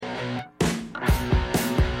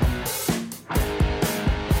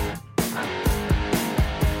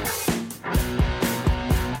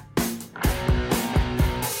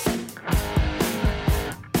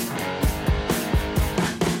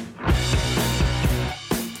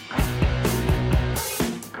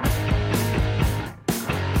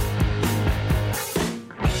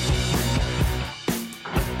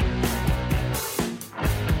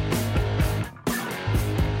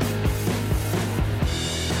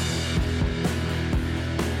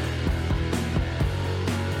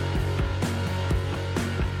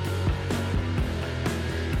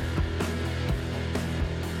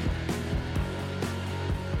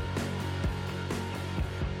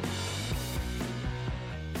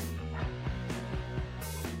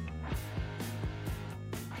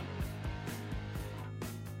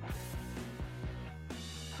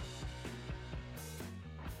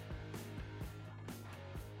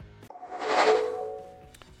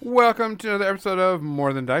Welcome to another episode of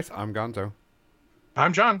More Than Dice. I'm Gonzo.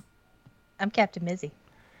 I'm John. I'm Captain Mizzy.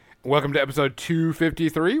 Welcome to episode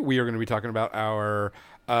 253. We are going to be talking about our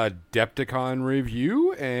Adepticon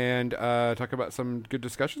review and talk about some good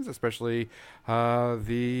discussions, especially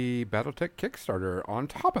the Battletech Kickstarter. On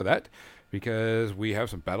top of that, because we have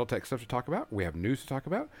some Battletech stuff to talk about, we have news to talk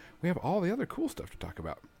about, we have all the other cool stuff to talk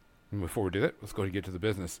about. And before we do that, let's go and get to the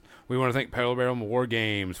business. We want to thank Pedal Barrel War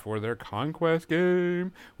Games for their Conquest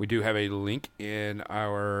game. We do have a link in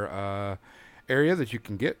our area that you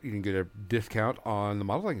can get. You can get a discount on the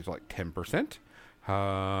model. I think it's like 10%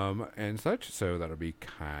 and such. So that'll be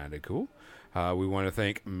kind of cool. We want to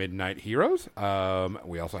thank Midnight Heroes.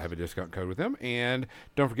 We also have a discount code with them. And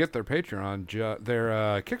don't forget their Patreon.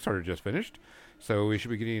 Their Kickstarter just finished. So we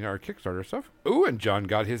should be getting our Kickstarter stuff. Ooh, and John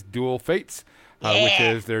got his Dual Fates, which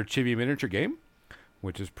is their chibi miniature game,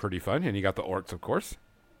 which is pretty fun. And he got the orcs, of course.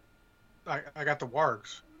 I got the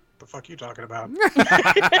wargs. The fuck you talking about?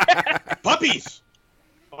 Puppies!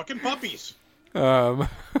 Fucking puppies! And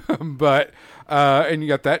you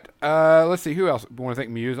got that. Let's see who else. We want to thank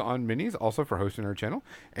Muse on Minis also for hosting our channel,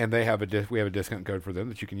 and they have we have a discount code for them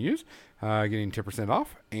that you can use, getting 10%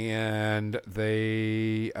 off. And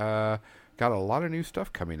they got a lot of new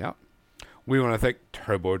stuff coming out. We want to thank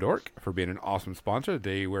Turbo Dork for being an awesome sponsor.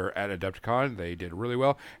 They were at Adepticon. They did really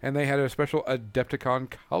well. And they had a special Adepticon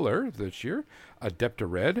color this year, Adepta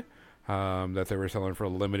Red, that they were selling for a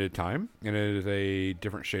limited time. And it is a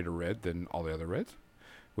different shade of red than all the other reds,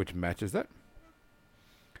 which matches that.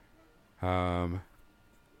 Other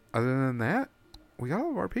than that, we got all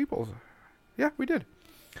of our peoples. Yeah, we did.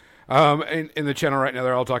 In the channel right now,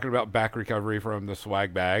 they're all talking about back recovery from the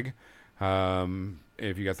swag bag.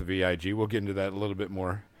 If you got the VIG, we'll get into that a little bit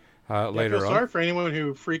more later on. Sorry for anyone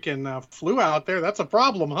who freaking flew out there. That's a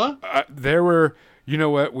problem, huh? There were, you know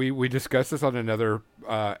what, we discussed this on another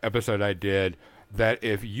episode I did, that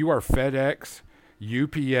if you are FedEx,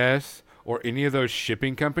 UPS, or any of those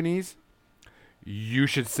shipping companies, you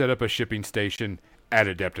should set up a shipping station at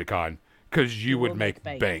Adepticon, because you would make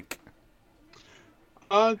bank.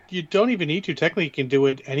 You don't even need to. Technically, you can do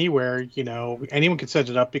it anywhere. You know, anyone can set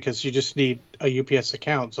it up because you just need a UPS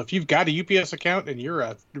account. So if you've got a UPS account and you're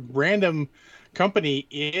a random company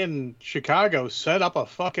in Chicago, set up a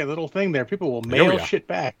fucking little thing there. People will mail shit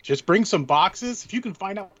back. Just bring some boxes. If you can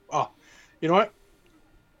find out. Oh, you know what?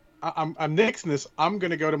 I'm nixing this. I'm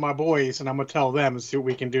going to go to my boys and I'm going to tell them and see what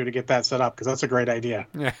we can do to get that set up, because that's a great idea.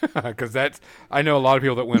 Yeah, because I know a lot of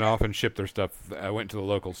people that went off and shipped their stuff. Went to the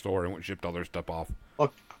local store and shipped all their stuff off.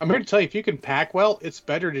 Look, I'm here to tell you, if you can pack well, it's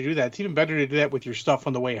better to do that. It's even better to do that with your stuff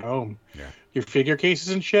on the way home. Yeah. Your figure cases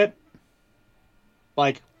and shit.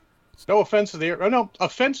 Like, no offense to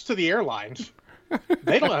offense to the airlines.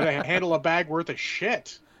 They don't know how to handle a bag worth of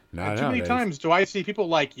shit. Not too many times do I see people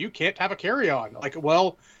like, you can't have a carry-on. Like,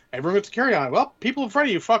 well, everyone gets a carry-on. Well, people in front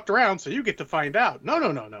of you fucked around, so you get to find out.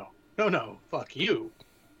 No. Fuck you.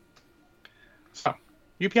 So,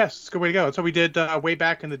 UPS, it's a good way to go. That's what we did way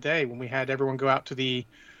back in the day when we had everyone go out to the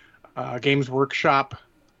Games Workshop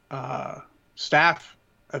staff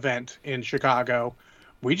event in Chicago.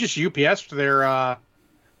 We just UPS'd their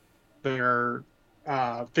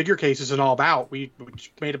figure cases and all out. We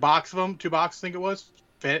made a box of them, 2 boxes, I think it was.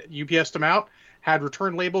 UPS'd them out, had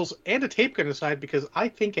return labels and a tape gun aside because I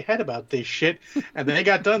think ahead about this shit. And then they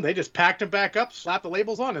got done. They just packed them back up, slapped the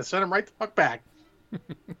labels on, and sent them right the fuck back.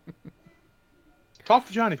 Talk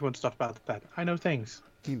to John if you want stuff about that. I know things.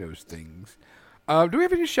 He knows things. Do we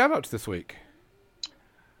have any shout-outs this week?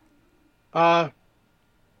 No.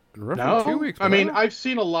 2 weeks. I mean, I've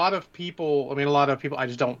seen a lot of people. I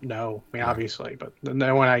just don't know. I mean, obviously, but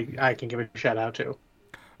no one I can give a shout-out to.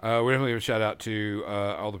 We definitely give a shout-out to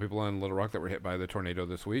all the people in Little Rock that were hit by the tornado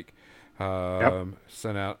this week.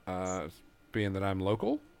 Sent out, being that I'm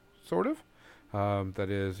local, sort of. That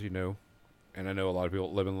is, and I know a lot of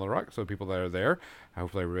people live in Little Rock, so people that are there,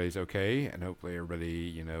 hopefully everybody's okay, and hopefully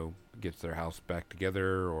everybody, gets their house back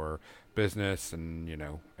together or business, and,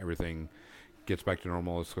 everything gets back to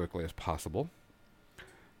normal as quickly as possible.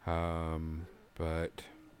 But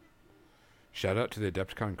shout out to the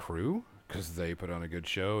Adepticon crew, because they put on a good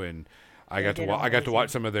show, and I got to watch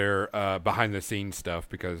some of their behind the scenes stuff,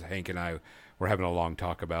 because Hank and I were having a long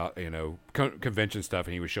talk about convention stuff,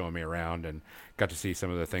 and he was showing me around, and got to see some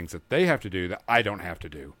of the things that they have to do that I don't have to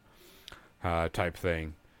do, type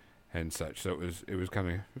thing, and such. So it was kind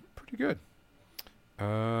of pretty good.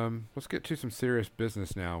 Let's get to some serious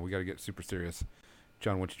business now. We got to get super serious.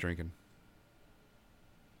 John, what you drinking?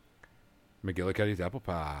 McGillicuddy's apple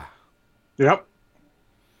pie. Yep.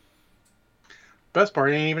 Best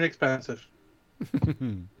part, it ain't even expensive.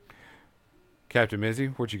 Captain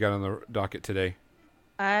Mizzy, what you got on the docket today?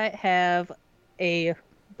 I have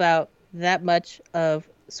about that much of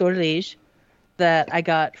sortilege that I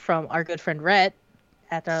got from our good friend Rhett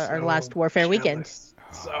at our last Warfare weekend.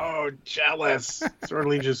 So jealous.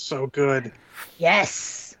 Sortilege is so good.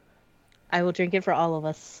 Yes! I will drink it for all of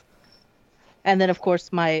us. And then, of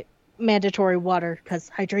course, my mandatory water, because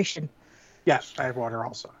hydration. Yes, I have water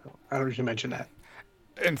also. I don't usually mention that.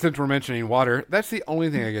 And since we're mentioning water, that's the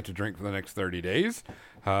only thing I get to drink for the next 30 days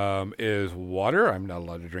is water. I'm not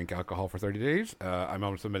allowed to drink alcohol for 30 days. I'm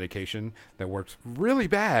on some medication that works really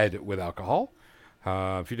bad with alcohol.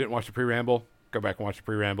 If you didn't watch the pre-ramble, go back and watch the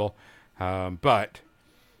pre-ramble. But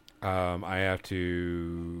I have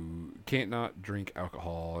to can't not drink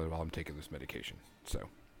alcohol while I'm taking this medication. So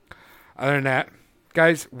other than that,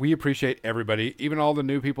 guys, we appreciate everybody, even all the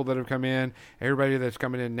new people that have come in, everybody that's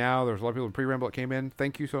coming in now. There's a lot of people in pre-ramble that came in.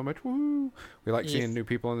 Thank you so much. Woo! We like seeing new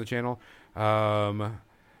people on the channel.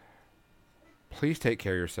 Please take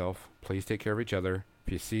care of yourself. Please take care of each other.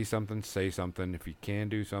 If you see something, say something. If you can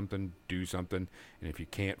do something, do something. And if you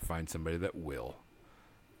can't, find somebody that will.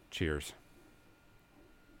 Cheers.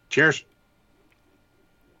 Cheers.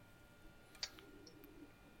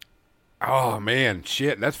 Oh, man.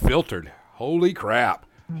 Shit, that's filtered. Holy crap.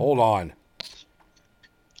 Hold on.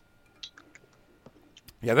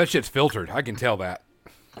 Yeah, that shit's filtered. I can tell that.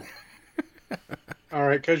 All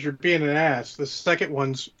right, because you're being an ass. The second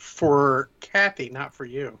one's for Kathy, not for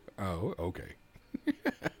you. Oh, okay.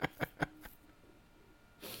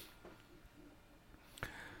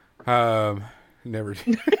 Never.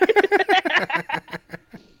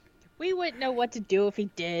 We wouldn't know what to do if he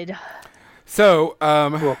did. So,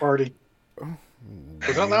 To a party.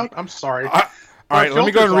 Was that loud? I'm sorry. all right, let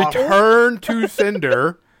me go and return to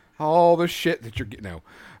sender all the shit that you're getting.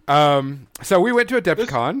 No. So we went to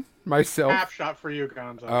Adepticon. Myself. Half shot for you,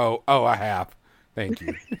 Gonzo. Oh, a half. Thank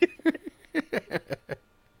you.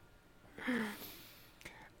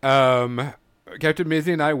 Captain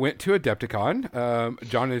Mizzy and I went to Adepticon.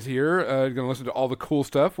 John is here, going to listen to all the cool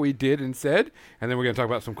stuff we did and said, and then we're going to talk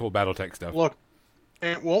about some cool BattleTech stuff. Look,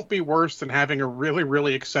 it won't be worse than having a really,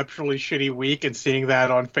 really exceptionally shitty week and seeing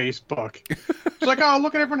that on Facebook. It's like, oh,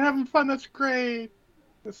 look at everyone having fun. That's great.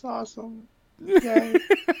 That's awesome. Yay.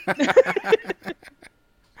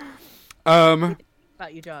 About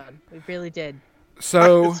you, John. We really did.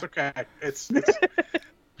 So it's okay. It's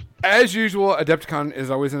as usual, Adepticon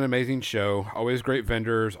is always an amazing show. Always great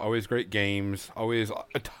vendors, always great games, always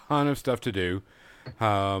a ton of stuff to do.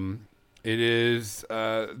 It is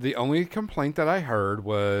the only complaint that I heard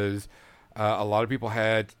was a lot of people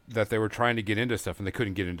had that they were trying to get into stuff and they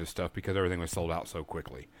couldn't get into stuff because everything was sold out so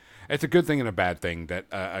quickly. It's a good thing and a bad thing that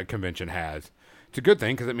a convention has. It's a good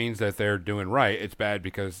thing because it means that they're doing right. It's bad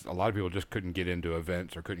because a lot of people just couldn't get into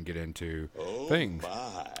events or couldn't get into things.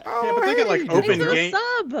 yeah, but they get like open game.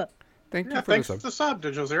 Sub. Thank you for thanks the for sub. the sub,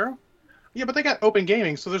 Digital Zero. Yeah, but they got open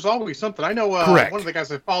gaming, so there's always something. I know Correct. one of the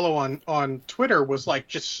guys I follow on Twitter was like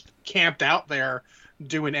just camped out there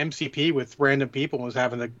doing MCP with random people and was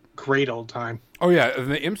having a great old time. Oh, yeah.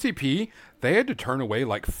 The MCP, they had to turn away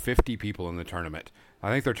like 50 people in the tournament. I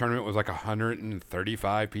think their tournament was like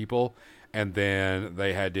 135 people, and then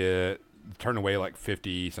they had to turn away like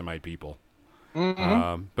 50 some odd people.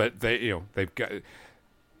 Mm-hmm. But they've got.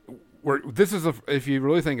 If you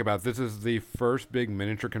really think about it, this is the first big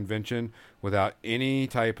miniature convention without any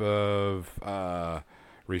type of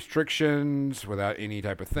restrictions, without any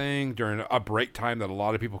type of thing during a break time that a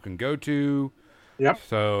lot of people can go to. Yep.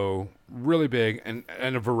 So really big and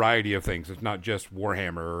a variety of things. It's not just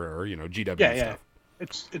Warhammer or GW stuff.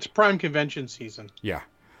 It's prime convention season. Yeah.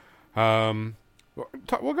 We'll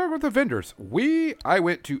go with the vendors. I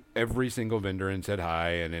went to every single vendor and said hi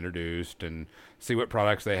and introduced and see what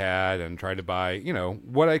products they had and tried to buy,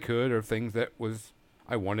 what I could or things that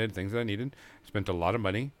I wanted, things that I needed. Spent a lot of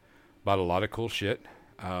money, bought a lot of cool shit,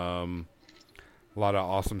 a lot of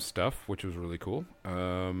awesome stuff, which was really cool.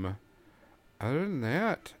 Other than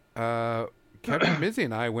that, Captain Mizzy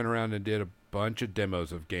and I went around and did a bunch of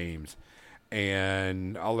demos of games.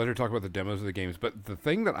 And I'll let her talk about the demos of the games. But the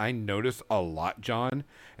thing that I noticed a lot, John,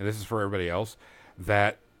 and this is for everybody else,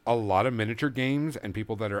 that a lot of miniature games and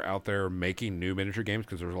people that are out there making new miniature games,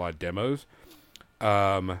 because there's a lot of demos,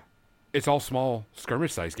 it's all small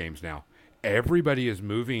skirmish size games now. Everybody is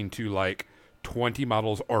moving to like 20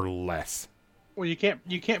 models or less. Well, you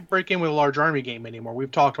can't break in with a large army game anymore. We've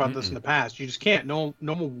talked about this in the past. You just can't. No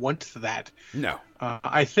one wants that. No.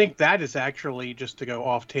 I think that is actually, just to go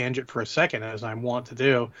off tangent for a second, as I want to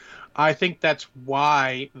do, I think that's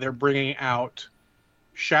why they're bringing out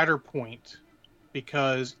Shatterpoint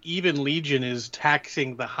because even Legion is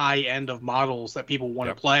taxing the high end of models that people want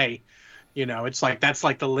to Yep. play. It's like that's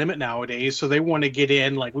like the limit nowadays. So they want to get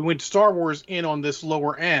in. Like we went to Star Wars in on this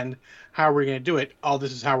lower end. How are we going to do it? Oh,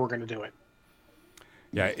 this is how we're going to do it.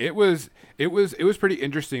 Yeah, it was pretty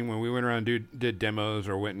interesting when we went around and did demos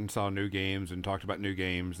or went and saw new games and talked about new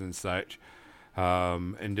games and such,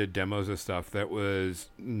 and did demos of stuff.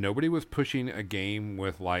 Nobody was pushing a game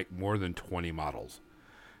with like more than 20 models,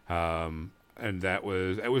 and it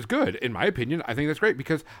was good in my opinion. I think that's great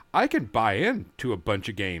because I can buy in to a bunch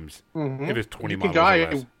of games if it's 20 models or less. You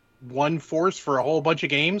can buy one force for a whole bunch of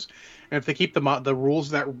games, and if they keep the rules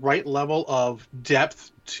that right level of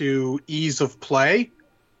depth to ease of play,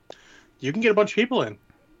 you can get a bunch of people in.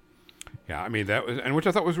 Yeah, I mean which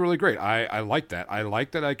I thought was really great. I like that. I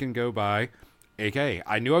like that I can go buy AK.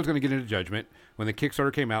 I knew I was going to get into Judgment when the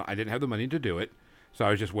Kickstarter came out. I didn't have the money to do it, so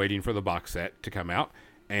I was just waiting for the box set to come out,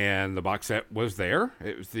 and the box set was there.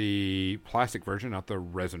 It was the plastic version, not the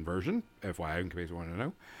resin version. FYI, in case you want to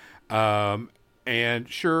know. And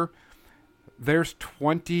sure, there's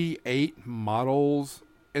 28 models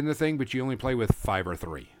in the thing, but you only play with 5 or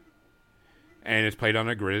 3. And it's played on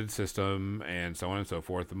a gridded system and so on and so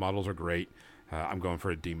forth. The models are great. I'm going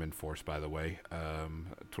for a Demon Force, by the way.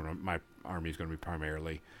 That's what my army is going to be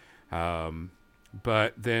primarily.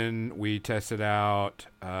 But then we tested out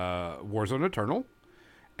Warzone Eternal,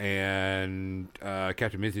 and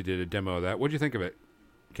Captain Mizzy did a demo of that. What did you think of it,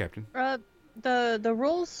 Captain? The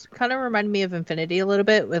rules kind of remind me of Infinity a little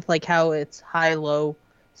bit, with like how it's high, low,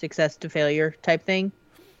 success to failure type thing.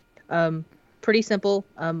 Pretty simple.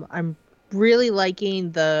 I'm really liking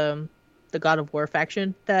the God of War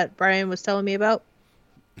faction that Brian was telling me about.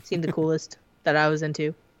 Seemed the coolest that I was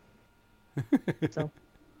into. So.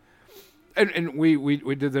 And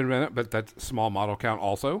we did that, but that's small model count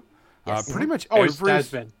also. Yes. Pretty much Has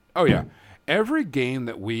been. Oh yeah, every game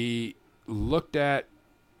that we looked at,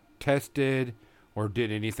 tested, or did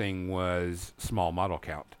anything was small model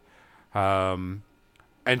count.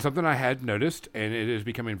 And something I had noticed, and it is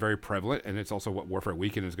becoming very prevalent, and it's also what Warfare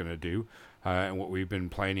Weekend is going to do, and what we've been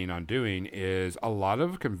planning on doing, is a lot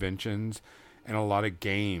of conventions and a lot of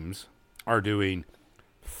games are doing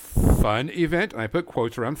fun event, and I put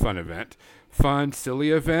quotes around fun event, fun,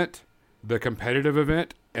 silly event, the competitive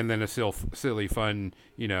event, and then a silly, fun,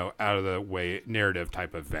 out of the way narrative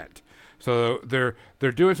type event. So they're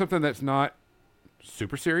doing something that's not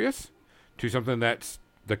super serious to something that's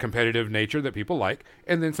the competitive nature that people like,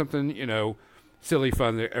 and then something, silly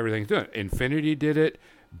fun that everything's doing. Infinity did it,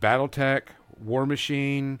 Battletech, War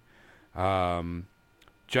Machine, Judgment.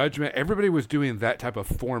 Everybody was doing that type of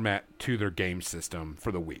format to their game system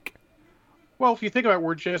for the week. Well, if you think about it,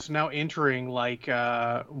 we're just now entering like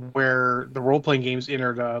where the role-playing games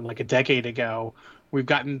entered like a decade ago. We've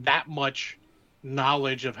gotten that much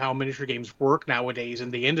knowledge of how miniature games work nowadays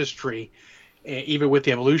in the industry, even with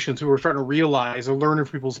the evolutions. We were starting to realize and learn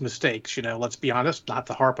from people's mistakes. Let's be honest, not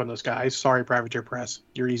to harp on those guys. Sorry, Privateer Press,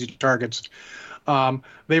 you're easy targets.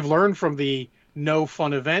 They've learned from the no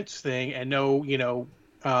fun events thing and no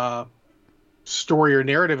story or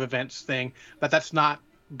narrative events thing that's not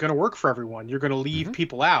going to work for everyone. You're going to leave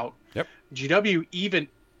people out. Yep. GW, even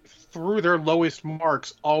through their lowest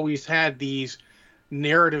marks, always had these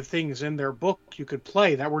narrative things in their book you could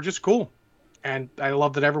play that were just cool. And I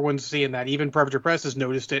love that everyone's seeing that. Even Predator Press has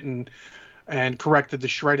noticed it and corrected the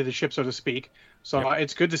shred of the ship, so to speak. So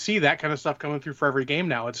It's good to see that kind of stuff coming through for every game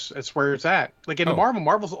now. It's where it's at. Like in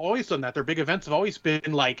Marvel's always done that. Their big events have always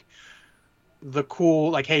been like the cool,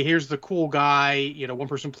 like, hey, here's the cool guy. One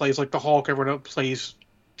person plays like the Hulk, everyone else plays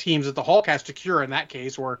teams that the Hulk has to cure in that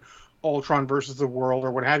case, or Ultron versus the world,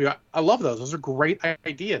 or what have you. I love those. Those are great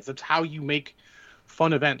ideas. That's how you make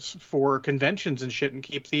fun events for conventions and shit and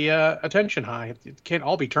keep the attention high. It can't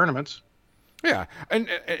all be tournaments. Yeah, and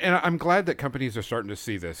I'm glad that companies are starting to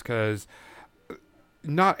see this, because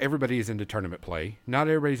not everybody is into tournament play. Not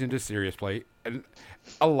everybody's into serious play. And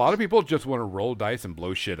a lot of people just want to roll dice and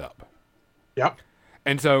blow shit up. Yep.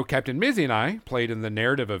 And so Captain Mizzy and I played in the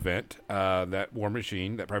narrative event, that War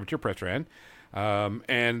Machine, that Privateer Press ran.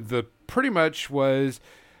 And the pretty much was,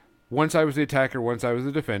 one side was the attacker, one side was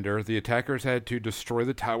the defender. The attackers had to destroy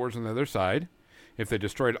the towers on the other side. If they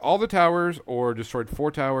destroyed all the towers or destroyed 4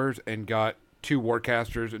 towers and got 2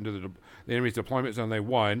 warcasters into the enemy's deployment zone, they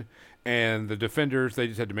won. And the defenders, they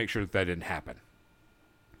just had to make sure that didn't happen.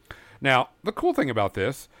 Now, the cool thing about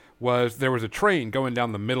this was there was a train going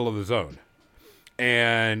down the middle of the zone.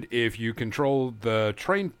 And if you controlled the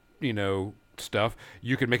train, stuff,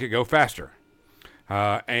 you could make it go faster.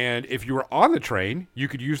 And if you were on the train, you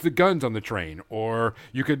could use the guns on the train, or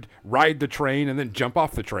you could ride the train and then jump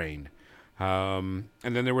off the train. And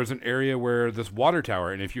then there was an area where this water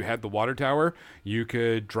tower, and if you had the water tower, you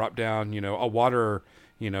could drop down, a water,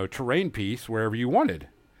 terrain piece wherever you wanted,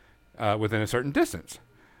 within a certain distance.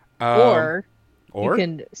 Or Or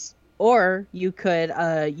you could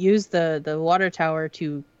use the water tower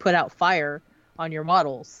to put out fire on your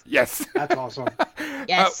models. yes, That's awesome.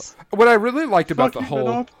 Yes. what I really liked about Fuck the you, whole,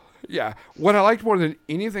 Minot. yeah, what I liked more than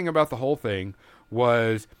anything about the whole thing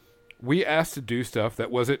was we asked to do stuff that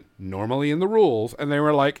wasn't normally in the rules, and they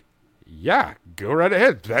were like, yeah, go right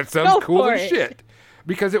ahead. That sounds Go cool for as it. shit.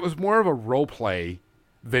 Because it was more of a role play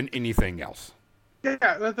than anything else.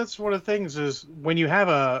 Yeah, that's one of the things is when you have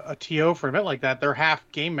a TO for an event like that, they're half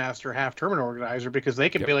game master, half tournament organizer, because they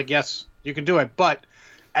can Yep. be like, yes, you can do it, but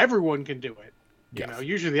everyone can do it. You Yes. know,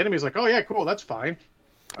 usually the enemy's like, oh yeah, cool, that's fine.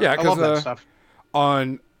 Yeah, I love that because stuff.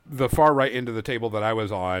 on the far right end of the table that I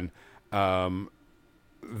was on,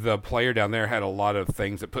 the player down there had a lot of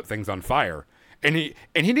things that put things on fire. And he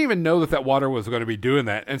didn't even know that water was going to be doing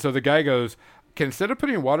that. And so the guy goes, instead of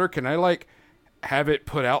putting water, can I have it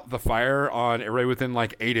put out the fire on everybody within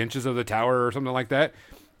 8 inches of the tower or something like that?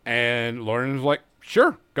 And Lauren was like,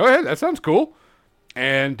 sure, go ahead. That sounds cool.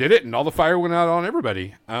 And did it. And all the fire went out on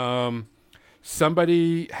everybody.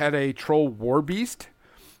 Somebody had a troll war beast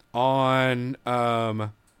on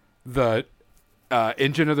the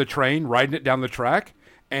engine of the train, riding it down the track.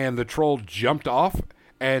 And the troll jumped off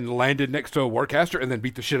and landed next to a warcaster and then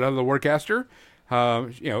beat the shit out of the warcaster.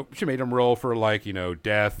 She made him roll for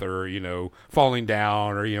death or, falling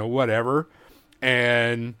down or, whatever.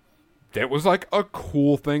 And that was a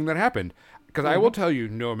cool thing that happened. Because I will tell you,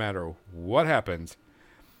 no matter what happens,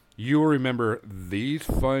 you will remember these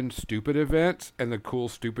fun, stupid events and the cool,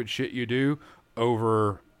 stupid shit you do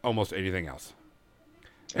over almost anything else.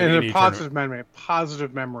 And any they're positive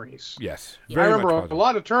memories. Yes. I very much remember a positive.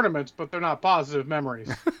 lot of tournaments, but they're not positive memories.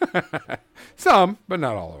 Some, but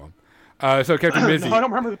not all of them. So Captain Mizzy, No, I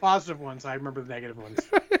don't remember the positive ones. I remember the negative ones.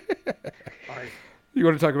 Sorry. you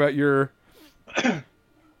want to talk about your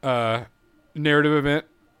narrative event?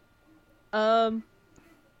 I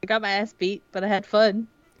got my ass beat, but I had fun.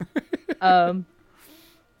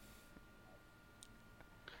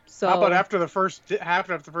 So How about after the first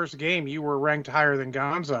game, you were ranked higher than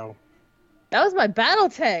Gonzo? that was my battle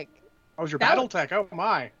tech. Oh, was your That battle was- tech? Oh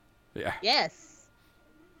my! Yeah. Yes.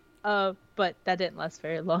 But that didn't last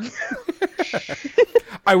very long.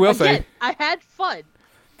 I will say, Again, I had fun.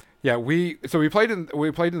 yeah, we played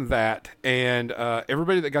in that, and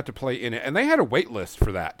everybody that got to play in it, and they had a wait list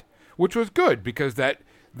for that, which was good because that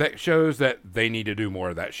shows that they need to do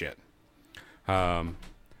more of that shit. Hey,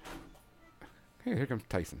 here comes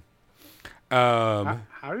Tyson. How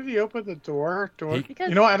did he open the door? Because,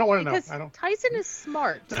 You know what? I don't want to know. because I don't. Tyson is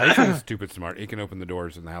smart. Tyson is stupid smart. He can open the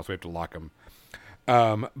doors in the house. We have to lock them.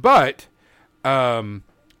 But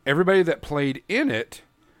everybody that played in it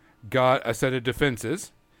got a set of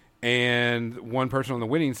defenses, and one person on the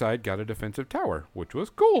winning side got a defensive tower, which was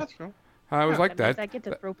cool. That's cool. I was like That means that. I get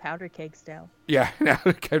to throw powder kegs down. Yeah, now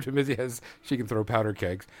Captain Mizzy she can throw powder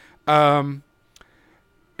kegs. And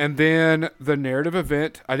then the narrative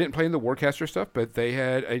event, I didn't play in the Warcaster stuff, but they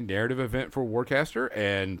had a narrative event for Warcaster,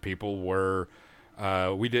 and people were,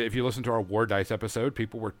 if you listen to our War Dice episode,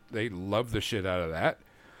 they loved the shit out of that.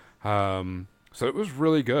 So it was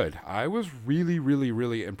really good. I was really, really,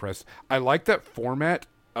 really impressed. I like that format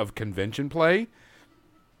of convention play.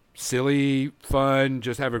 Silly, fun,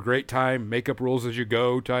 just have a great time, make up rules as you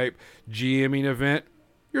go type GMing event.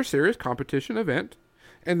 Your serious competition event.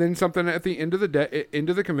 And then something at the end of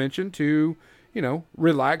the convention to,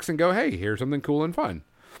 relax and go, hey, here's something cool and fun.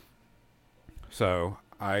 So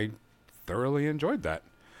I thoroughly enjoyed that.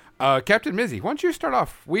 Captain Mizzy, why don't you start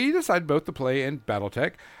off? We decided both to play in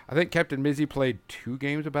BattleTech. I think Captain Mizzy played 2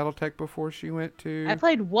 games of BattleTech before she went to... I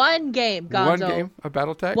played one game, Gonzo. One game of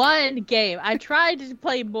BattleTech? One game. I tried to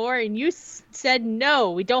play more, and you said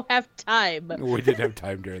no. We don't have time. We didn't have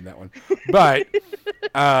time during that one. But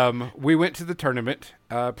we went to the tournament,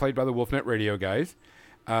 played by the Wolfnet Radio guys.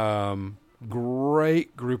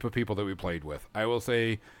 Great group of people that we played with. I will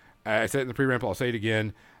say, I said it in the pre-ramp, I'll say it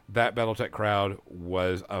again, that BattleTech crowd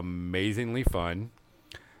was amazingly fun.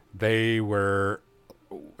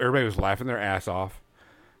 Everybody was laughing their ass off.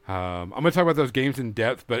 I'm going to talk about those games in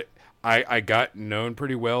depth, but I got known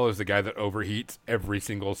pretty well as the guy that overheats every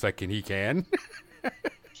single second he can.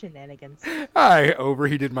 Shenanigans. I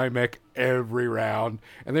overheated my mech every round,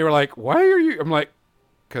 and they were like, "Why are you?" I'm like,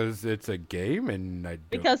 "Cause it's a game, and I don't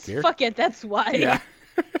Because care." fuck it, that's why. Yeah,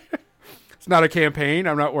 it's not a campaign.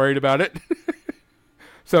 I'm not worried about it.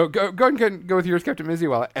 So go and go with yours, Captain Mizzy,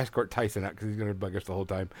 while I escort Tyson out because he's going to bug us the whole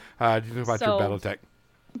time. Just about your So- BattleTech.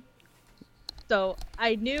 So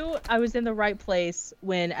I knew I was in the right place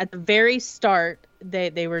when at the very start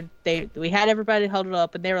we had everybody huddled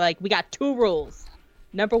up and they were like, we got 2 rules.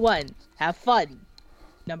 Number 1, have fun.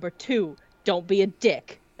 Number 2, don't be a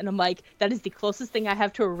dick. And I'm like, that is the closest thing I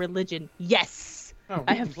have to a religion. Yes,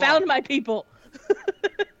 I have found my people.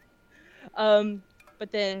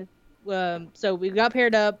 But then, so we got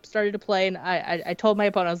paired up, started to play, and I told my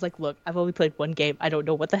opponent, I was like, look, I've only played 1 game. I don't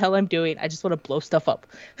know what the hell I'm doing. I just want to blow stuff up.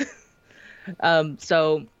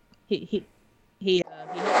 So he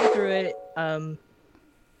helped me through it.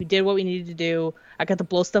 We did what we needed to do. I got to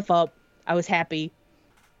blow stuff up. I was happy,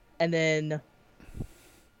 and then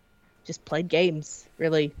just played games.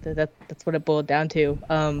 Really, that's what it boiled down to.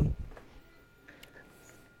 And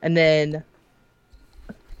then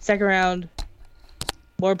second round,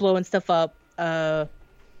 more blowing stuff up. I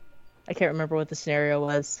can't remember what the scenario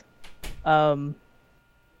was.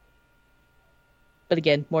 But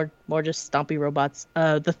again, more just stompy robots.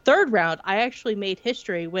 The third round, I actually made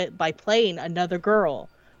history by playing another girl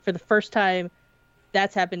for the first time.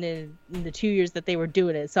 That's happened in the 2 years that they were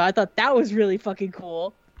doing it. So I thought that was really fucking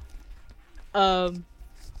cool. And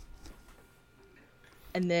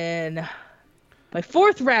then my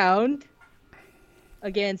 4th round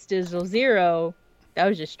against Digital Zero, that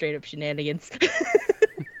was just straight up shenanigans.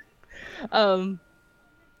 I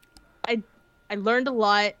learned a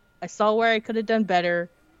lot. I saw where I could have done better,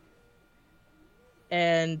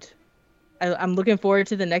 and I'm looking forward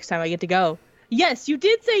to the next time I get to go. Yes, you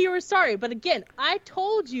did say you were sorry, but again, I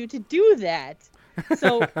told you to do that.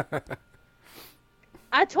 So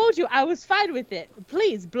I told you I was fine with it.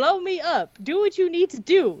 Please blow me up. Do what you need to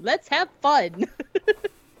do. Let's have fun.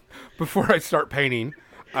 Before I start painting,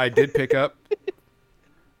 I did pick up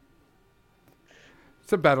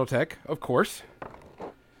some BattleTech, of course.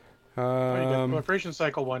 You got proliferation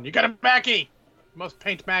cycle 1. You got a Mackie. You must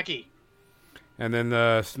paint Mackie. And then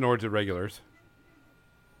the Snords irregulars.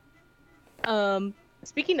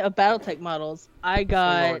 Speaking of BattleTech models, I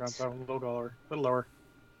got A little lower.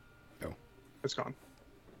 Oh, it's gone.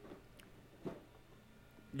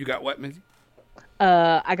 You got what, Mizzy?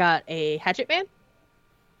 I got a Hatchet Man.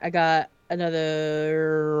 I got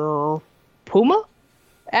another Puma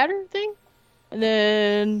adder thing, and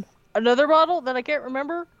then another model that I can't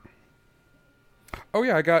remember. Oh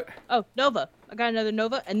yeah, I got. Oh, Nova. I got another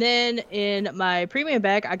Nova, and then in my premium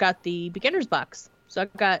bag, I got the beginner's box. So I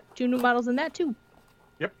got 2 new models in that too.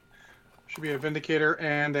 Yep, should be a Vindicator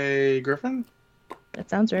and a Griffin. That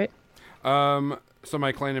sounds right. So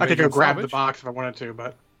my clan I invasion could go grab salvage. the box if I wanted to,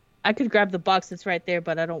 but I could grab the box that's right there,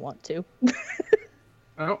 but I don't want to.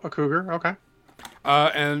 oh, a Cougar. Okay.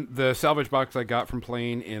 And the salvage box I got from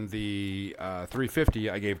playing in the 350,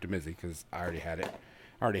 I gave to Mizzy because I already had it.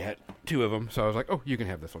 I already had 2 of them, so I was like, "Oh, you can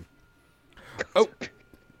have this one." Oh,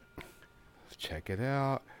 check it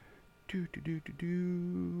out. Do.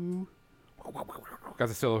 Got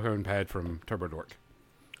the silicone pad from Turbo Dork.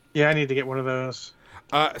 Yeah, I need to get one of those.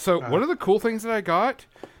 So one of the cool things that I got,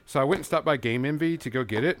 so I went and stopped by Game Envy to go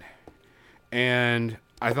get it, and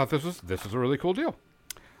I thought this was a really cool deal.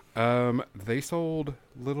 They sold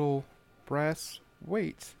little brass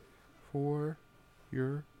weights for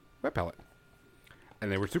your web palette,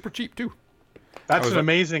 and they were super cheap too. That's an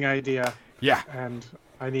amazing idea. Yeah, and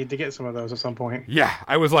I need to get some of those at some point. Yeah,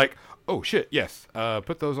 I was like, oh shit, yes,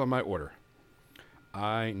 put those on my order.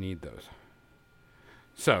 I need those.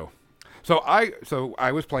 So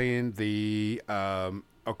I was playing the,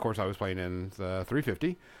 of course I was playing in the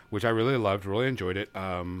 350, which I really loved, really enjoyed it.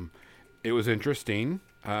 It was interesting.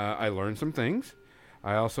 I learned some things.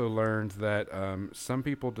 I also learned that some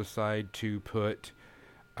people decide to put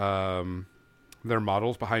their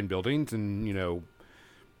models behind buildings and,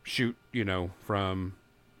 shoot, from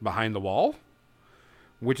behind the wall,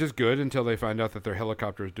 which is good until they find out that their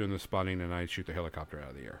helicopter is doing the spotting and I shoot the helicopter out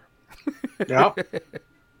of the air. Yeah.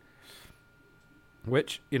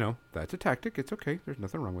 Which, that's a tactic. It's okay. There's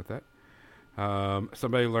nothing wrong with that.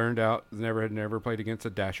 Somebody learned out, had never played against a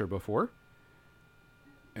dasher before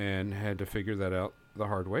and had to figure that out the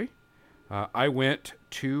hard way. I went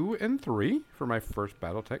 2 and 3 for my first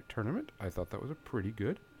BattleTech tournament. I thought that was a pretty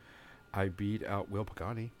good. I beat out Will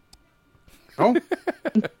Pagani. Oh.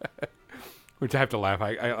 Which I have to laugh.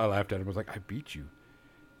 I laughed at him. I was like, I beat you.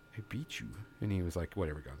 And he was like,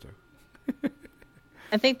 whatever, Gonzo.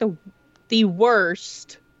 I think the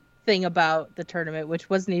worst thing about the tournament, which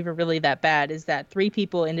wasn't even really that bad, is that 3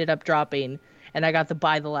 people ended up dropping, and I got to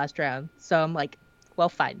buy the last round. So I'm like, well,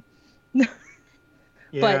 fine. Yeah.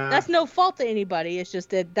 But that's no fault to anybody. It's just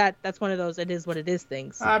that's one of those it is what it is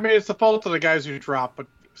things. I mean, it's the fault of the guys who drop, but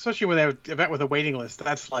especially when they have an event with a waiting list,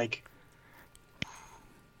 that's like...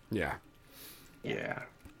 Yeah. Yeah.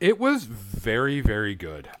 It was very, very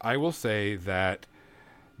good. I will say that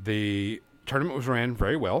the tournament was ran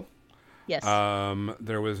very well. Yes.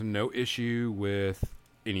 There was no issue with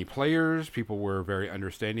any players. People were very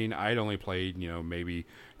understanding. I'd only played, maybe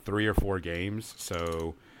 3 or 4 games,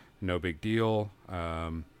 so no big deal.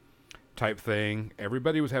 Type thing.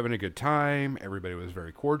 Everybody was having a good time. Everybody was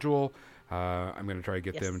very cordial. I'm going to try to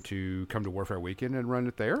get them to come to Warfare Weekend and run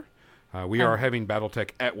it there. We are having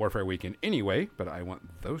BattleTech at Warfare Weekend anyway, but I want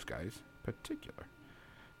those guys particular.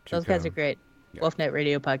 Those guys are great. Yeah. WolfNet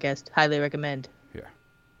Radio podcast. Highly recommend. Yeah.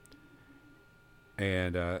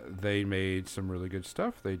 And they made some really good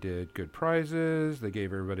stuff. They did good prizes. They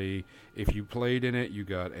gave everybody, if you played in it, you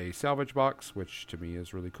got a salvage box, which to me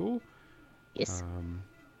is really cool. Yes.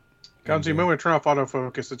 Gonzo, you might want to turn off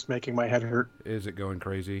autofocus. It's making my head hurt. Is it going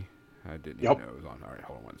crazy? I didn't even know it was on. All right,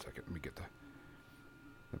 hold on 1 second. Let me get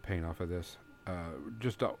the paint off of this.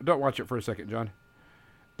 Just don't watch it for a second, John.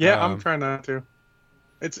 Yeah, I'm trying not to.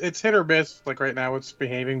 It's hit or miss. Like right now, it's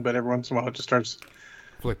behaving, but every once in a while, it just starts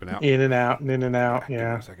flipping out, in and out, and in and out.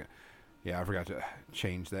 Yeah. A second. Yeah, I forgot to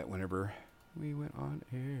change that whenever we went on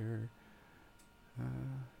air.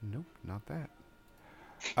 Nope, not that.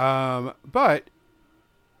 But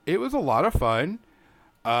it was a lot of fun.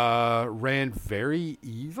 Ran very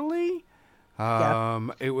easily.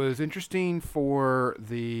 It was interesting for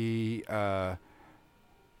the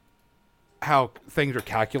how things are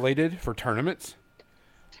calculated for tournaments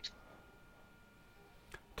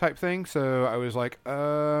type thing. So I was like,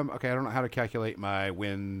 okay, I don't know how to calculate my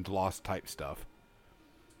win-loss type stuff.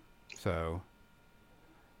 So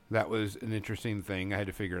that was an interesting thing. I had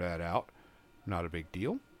to figure that out. Not a big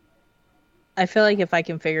deal. I feel like if I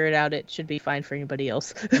can figure it out, it should be fine for anybody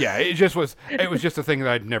else. Yeah, it was just a thing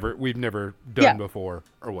that we've never done before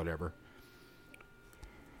or whatever.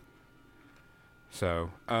 So,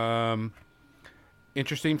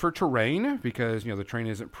 interesting for terrain because, the terrain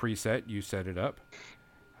isn't preset. You set it up.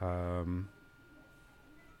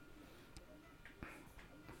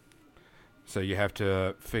 So you have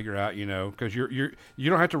to figure out, because you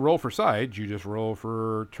don't have to roll for sides. You just roll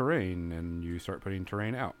for terrain and you start putting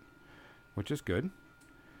terrain out, which is good.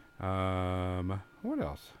 What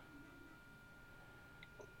else?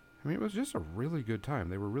 I mean, it was just a really good time.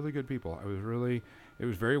 They were really good people. It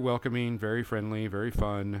was very welcoming, very friendly, very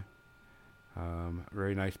fun,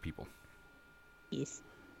 very nice people. Yes.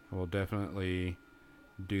 We'll definitely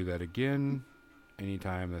do that again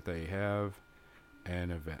anytime that they have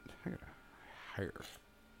an event. I gotta hire.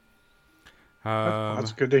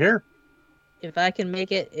 That's good to hear. If I can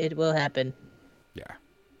make it, it will happen. Yeah.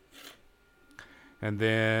 And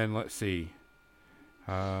then let's see.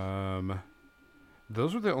 Those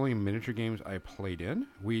were the only miniature games I played in.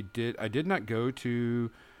 I did not go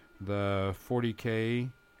to the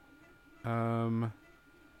 40K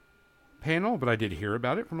panel, but I did hear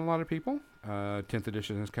about it from a lot of people. 10th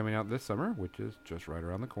edition is coming out this summer, which is just right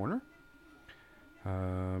around the corner.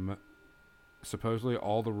 Supposedly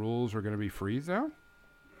all the rules are going to be free now.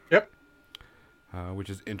 Yep. Which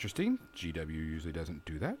is interesting. GW usually doesn't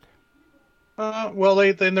do that. Well,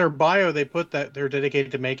 in their bio, they put that they're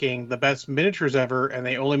dedicated to making the best miniatures ever, and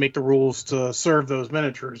they only make the rules to serve those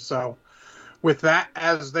miniatures. So, with that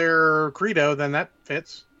as their credo, then that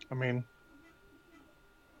fits. I mean,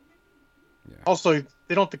 also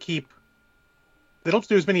they don't have to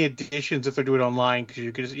do as many editions if they're doing it online because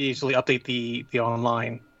you could just easily update the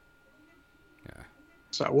online. Yeah.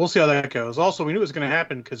 So we'll see how that goes. Also, we knew it was going to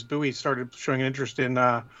happen because Bowie started showing an interest in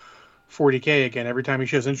 40K again. Every time he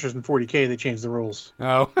shows interest in 40K, they change the rules.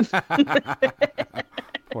 Oh.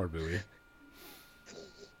 Poor Bowie.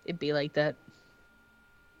 It'd be like that.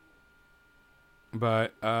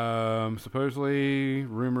 But supposedly,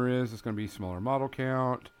 rumor is it's going to be smaller model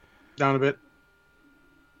count. Down a bit.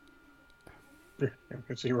 You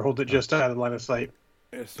can see you rolled it just out of line of sight.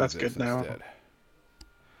 That's good now. Instead.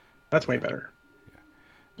 That's way better.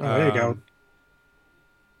 Yeah. Oh, there you go.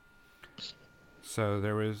 So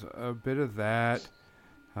there was a bit of that.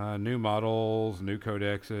 New models, new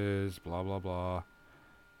codexes, blah, blah, blah.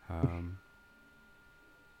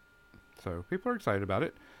 So people are excited about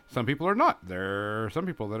it. Some people are not. There are some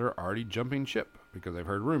people that are already jumping ship because they've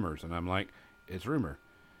heard rumors. And I'm like, it's rumor.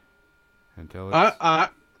 Until it's...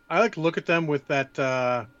 I like to look at them with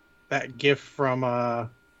that GIF from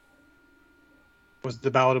was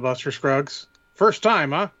the Ballad of Buster Scruggs. First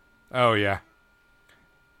time, huh? Oh, yeah.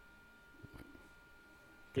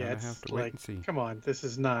 Yeah, it's like, come on, this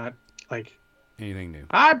is not like anything new.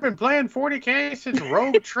 I've been playing 40K since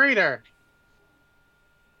Rogue Trader.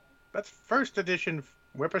 That's first edition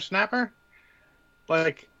Whippersnapper.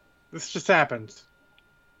 Like, this just happens.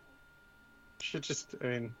 Should just, I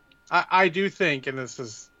mean, I do think, and this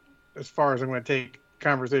is as far as I'm going to take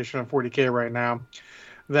conversation on 40K right now,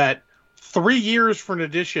 that 3 years for an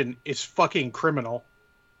edition is fucking criminal.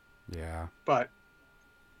 Yeah. But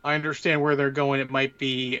I understand where they're going. It might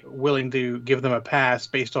be willing to give them a pass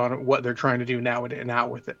based on what they're trying to do now and out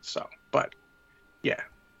with it. So, but yeah,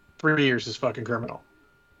 3 years is fucking criminal.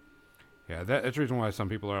 Yeah, that's the reason why some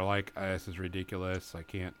people are like, this is ridiculous. I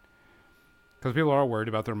can't. Because people are worried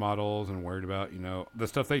about their models and worried about, the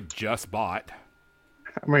stuff they just bought.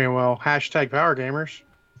 I mean, well, hashtag power gamers.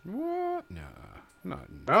 What? No. Not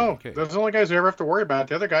No, okay. those are the only guys who ever have to worry about it.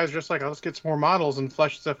 The other guys are just like, let's get some more models and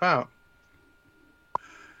flesh stuff out.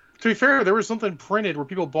 To be fair, there was something printed where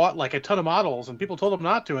people bought like a ton of models and people told them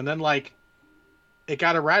not to. And then like it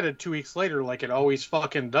got errated 2 weeks later, like it always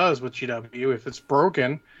fucking does with GW. If it's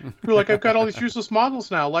broken, you're like, I've got all these useless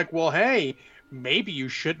models now. Like, well, hey, maybe you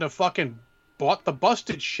shouldn't have fucking bought the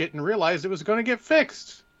busted shit and realized it was going to get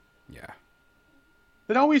fixed. Yeah.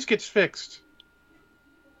 It always gets fixed.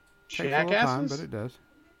 Takes a little time, Jackasses. but it does.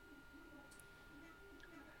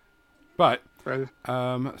 But Right.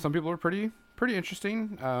 some people are pretty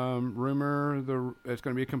interesting. Rumor it's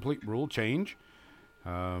going to be a complete rule change.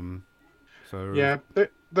 So Yeah,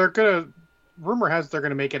 they're gonna. Rumor has they're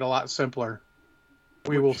gonna make it a lot simpler.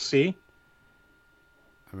 We will see.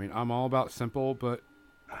 I mean, I'm all about simple but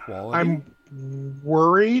quality. I'm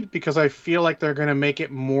worried because I feel like they're gonna make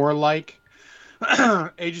it more like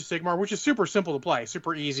Age of Sigmar, which is super simple to play,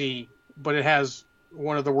 super easy, but it has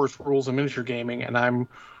one of the worst rules in miniature gaming, and I'm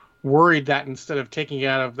worried that instead of taking it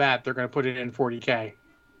out of that, they're going to put it in 40K.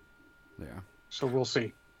 Yeah. So we'll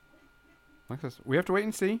see. Like this, we have to wait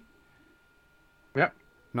and see. Yep.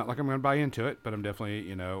 Not like I'm going to buy into it, but I'm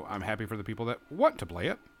definitely, I'm happy for the people that want to play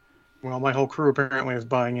it. Well, my whole crew apparently is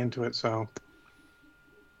buying into it, so.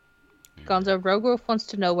 Gonzo, Rogrove wants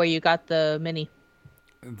to know where you got the mini.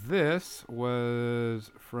 This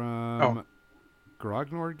was from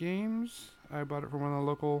Grognard Games. I bought it from one of the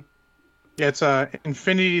local. Yeah, it's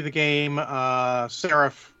Infinity the game,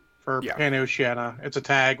 Seraph for Pan-Oceania. It's a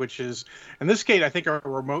tag, which is, in this case, I think a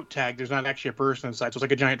remote tag. There's not actually a person inside, so it's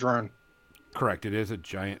like a giant drone. Correct. It is a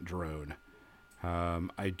giant drone.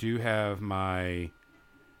 I do have my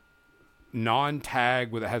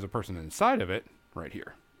non-tag that has a person inside of it right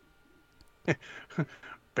here.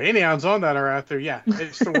 Banion's on that are out there. Yeah,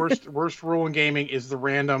 it's the worst rule in gaming is the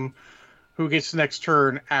random who gets the next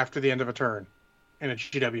turn after the end of a turn in a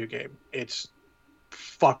GW game. It's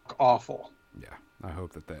fuck awful. Yeah, I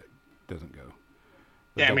hope that doesn't go.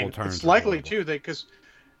 Yeah, I mean, it's likely too, because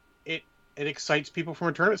it excites people from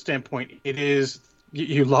a tournament standpoint. It is,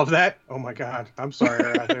 you love that? Oh my god, I'm sorry,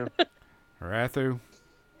 Arathu. Arathu.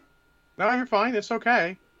 No, you're fine. It's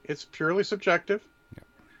okay. It's purely subjective.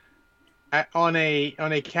 On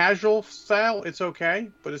a casual style, it's okay,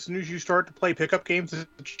 but as soon as you start to play pickup games with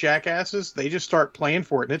jackasses, they just start playing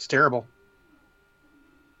for it, and it's terrible.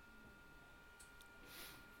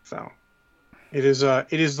 So, it is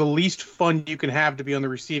the least fun you can have to be on the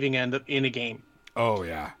receiving end in a game. Oh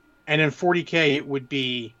yeah. And in 40K, it would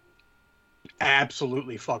be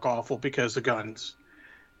absolutely fuck awful because of guns.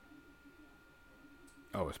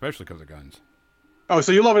 Oh, especially because of guns. Oh,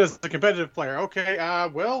 so you love it as a competitive player? Okay.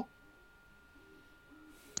 Well.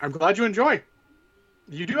 I'm glad you enjoy.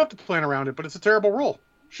 You do have to plan around it, but it's a terrible rule.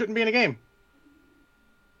 Shouldn't be in a game.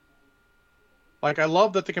 Like, I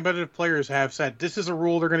love that the competitive players have said, this is a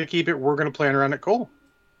rule, they're going to keep it, we're going to plan around it, cool.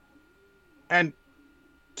 And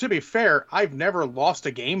to be fair, I've never lost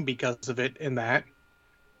a game because of it in that.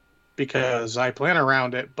 Because I plan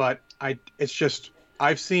around it, but it's just,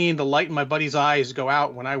 I've seen the light in my buddy's eyes go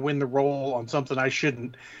out when I win the roll on something I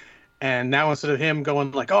shouldn't. And now instead of him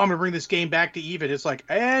going like, oh, I'm going to bring this game back to even, it's like,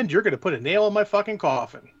 and you're going to put a nail in my fucking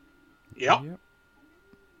coffin. Yep.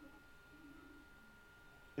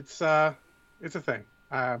 It's a thing.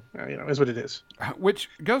 Is what it is. Which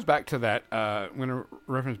goes back to that, I'm going to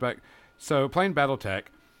reference back. So playing Battletech,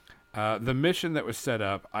 the mission that was set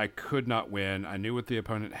up, I could not win. I knew what the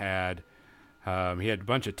opponent had. He had a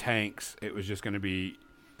bunch of tanks. It was just going to be,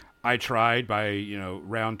 I tried by,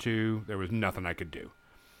 round 2, there was nothing I could do.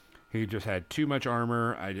 He just had too much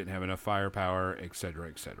armor. I didn't have enough firepower, etc.,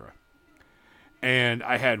 etc. And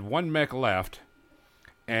I had one mech left,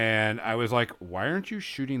 and I was like, why aren't you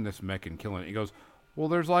shooting this mech and killing it? He goes, well,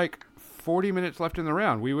 there's like 40 minutes left in the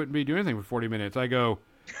round. We wouldn't be doing anything for 40 minutes. I go,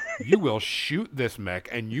 you will shoot this mech,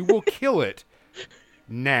 and you will kill it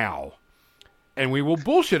now. And we will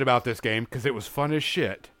bullshit about this game, because it was fun as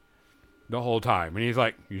shit the whole time. And he's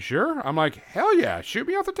like, you sure? I'm like, hell yeah, shoot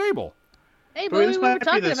me off the table. Hey, Bowie, this we were might be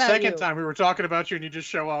talking the about second you. time we were talking about you and you just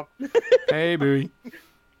show up. Hey, Bowie.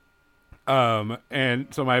 And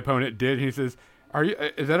so my opponent did. He says,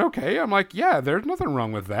 is that okay? I'm like, yeah, there's nothing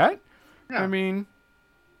wrong with that. Yeah. I mean,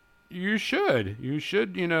 you should,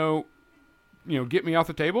 get me off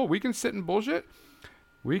the table. We can sit and bullshit.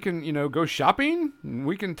 We can, go shopping.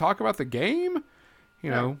 We can talk about the game.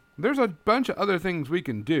 There's a bunch of other things we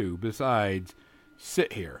can do besides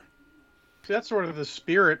sit here. See, that's sort of the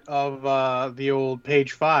spirit of the old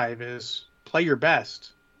page 5 is play your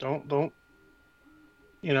best. Don't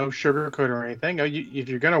sugarcoat or anything. If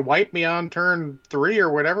you're gonna wipe me on turn 3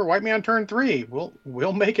 or whatever, wipe me on turn 3.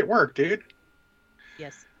 We'll make it work, dude.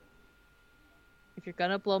 Yes. If you're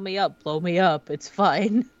gonna blow me up, blow me up. It's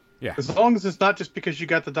fine. Yeah. As long as it's not just because you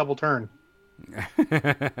got the double turn.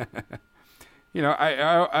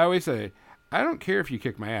 I always say, I don't care if you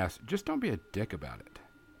kick my ass. Just don't be a dick about it.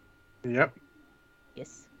 Yep.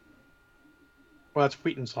 Yes. Well, that's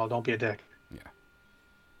Wheat and Saw. Don't be a dick. Yeah.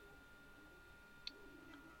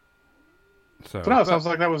 So no, it sounds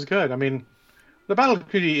like that was good. I mean, the battle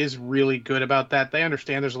community is really good about that. They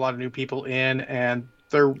understand there's a lot of new people in, and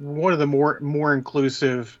they're one of the more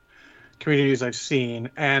inclusive communities I've seen.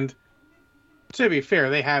 And to be fair,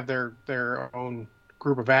 they have their own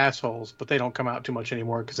group of assholes, but they don't come out too much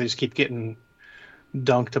anymore because they just keep getting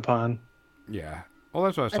dunked upon. Yeah. Well,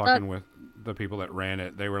 that's what I was talking with the people that ran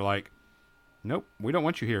it. They were like, nope, we don't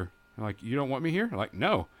want you here. I'm like, you don't want me here? I'm like,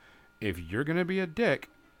 no. If you're going to be a dick,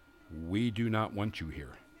 we do not want you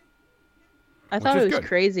here. I thought it was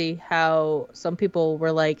crazy how some people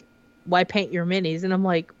were like, why paint your minis? And I'm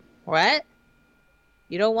like, what?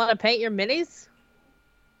 You don't want to paint your minis?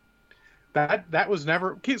 That was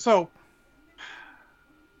never... So,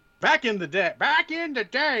 back in the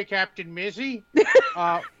day, Captain Mizzy,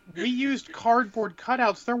 we used cardboard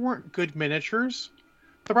cutouts. There weren't good miniatures.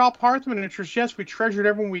 The Raw Parth miniatures, yes, we treasured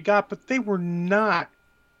everyone we got, but they were not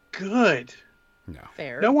good. No.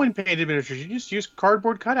 Fair. No one painted miniatures. You just used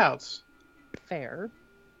cardboard cutouts. Fair.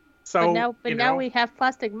 So, but now we have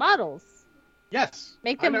plastic models. Yes.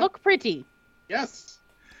 Make them look pretty. Yes.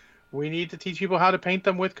 We need to teach people how to paint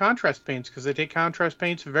them with contrast paints because they take contrast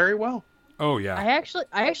paints very well. Oh yeah.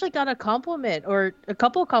 I actually got a compliment or a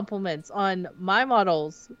couple compliments on my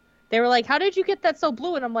models. They were like, "How did you get that so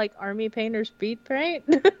blue?" And I'm like, "Army painter speed paint."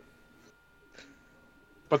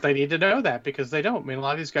 But they need to know that because they don't. I mean, a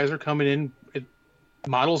lot of these guys are coming in.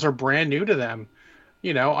 Models are brand new to them.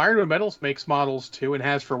 Iron Metals makes models too and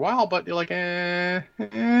has for a while, but you're like, Hey,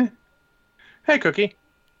 Cookie.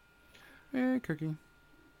 Hey, Cookie.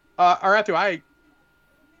 Arathu,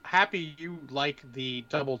 happy you like the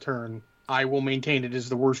double turn. I will maintain it is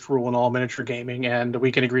the worst rule in all miniature gaming, and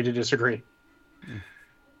we can agree to disagree.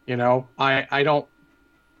 I don't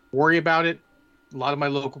worry about it. A lot of my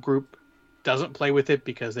local group doesn't play with it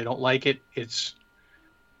because they don't like it. It's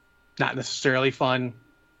not necessarily fun.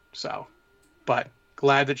 So, but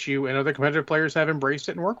glad that you and other competitive players have embraced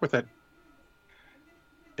it and work with it.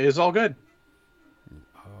 It is all good.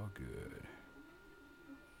 All good.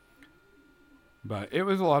 But it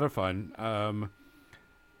was a lot of fun.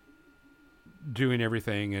 Doing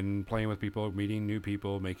everything and playing with people, meeting new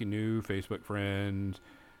people, making new Facebook friends.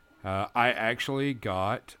 I actually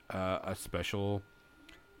got a special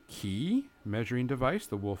key measuring device,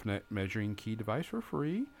 the Wolfnet measuring key device, for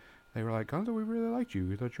free. They were like, Gonzo, we really liked you.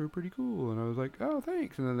 We thought you were pretty cool. And I was like, oh,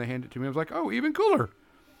 thanks. And then they handed it to me. I was like, oh, even cooler.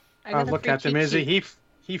 Look at him, Izzy.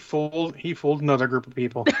 He fooled another group of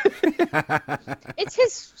people. It's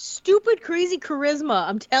his stupid, crazy charisma.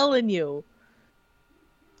 I'm telling you.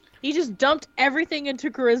 He just dumped everything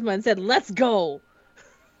into charisma and said, let's go.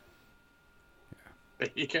 There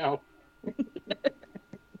you go.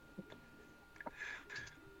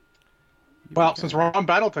 Well, since we're on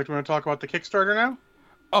Battletech, we want to talk about the Kickstarter now?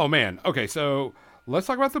 Oh, man. Okay, so let's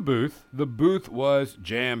talk about the booth. The booth was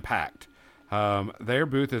jam-packed. Their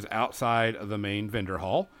booth is outside of the main vendor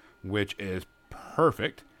hall, which is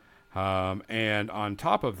perfect. And on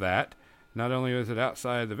top of that, not only is it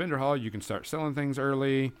outside the vendor hall, you can start selling things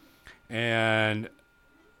early. And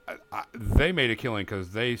they made a killing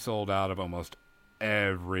because they sold out of almost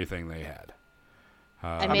everything they had.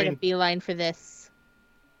 I made a beeline for this.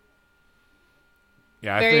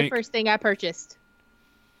 Yeah, Very first thing I purchased.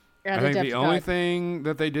 I think the only thing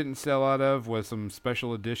that they didn't sell out of was some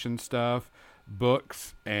special edition stuff,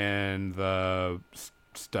 books, and the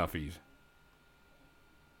stuffies.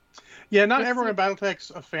 Yeah, not everyone in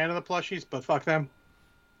Battletech's a fan of the plushies, but fuck them.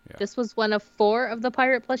 Yeah. This was one of 4 of the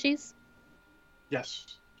pirate plushies.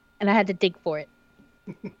 Yes. And I had to dig for it.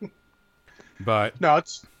 But no,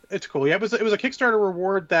 it's cool. Yeah, it was a Kickstarter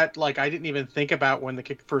reward that I didn't even think about when the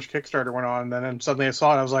first Kickstarter went on. And then suddenly I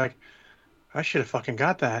saw it. I was like, I should have fucking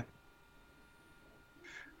got that.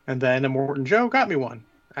 And then Immortan Joe got me one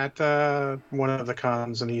at one of the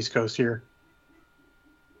cons on the East Coast here.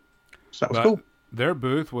 So that was But cool. their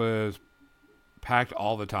booth was packed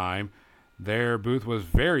all the time. Their booth was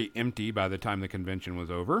very empty by the time the convention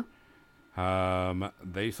was over.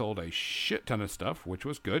 They sold a shit ton of stuff, which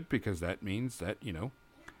was good because that means that,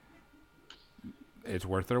 it's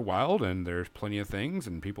worth their while and there's plenty of things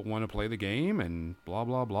and people want to play the game and blah,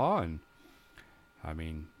 blah, blah. And I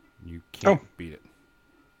mean, you can't beat it.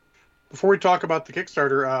 Before we talk about the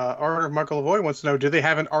Kickstarter, Art of Michael Lavoie wants to know, do they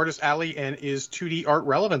have an artist alley and is 2D art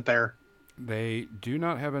relevant there? They do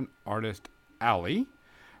not have an artist alley.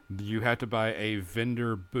 You have to buy a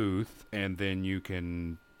vendor booth and then you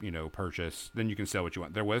can, purchase, then you can sell what you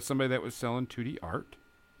want. There was somebody that was selling 2D art.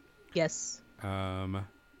 Yes. Some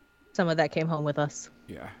of that came home with us.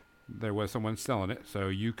 Yeah. There was someone selling it. So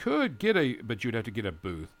you could but you'd have to get a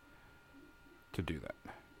booth to do that.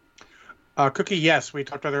 Cookie, yes, we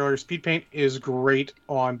talked about it earlier. Speed paint is great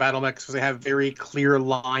on battle mechs because they have very clear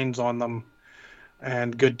lines on them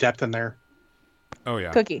and good depth in there. Oh, yeah.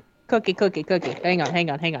 Cookie. Hang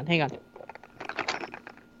on.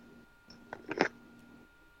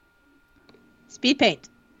 Speed paint.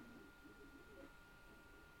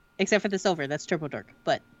 Except for the silver, that's turbo dark.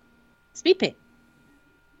 But speed paint.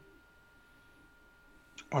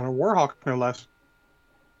 On a Warhawk, no less.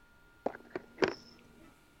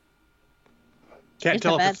 Can't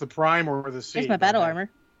tell if it's the Prime or the C. Here's my battle armor.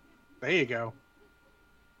 There you go.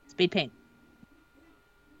 Speed paint.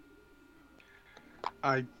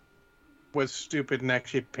 I was stupid and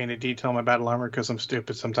actually painted detail on my battle armor because I'm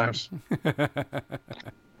stupid sometimes.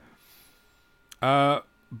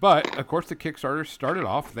 But, of course, the Kickstarter started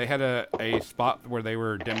off. They had a spot where they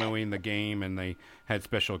were demoing the game and they had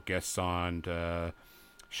special guests on to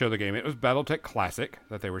show the game. It was Battletech Classic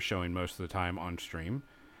that they were showing most of the time on stream.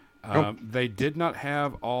 They did not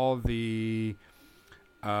have all the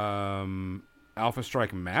Alpha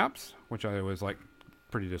Strike maps, which I was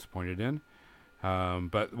pretty disappointed in.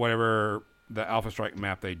 But whatever the Alpha Strike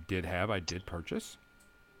map they did have, I did purchase.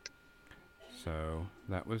 So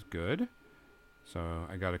that was good. So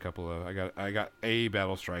I got I got a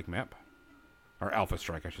Battle Strike map, or Alpha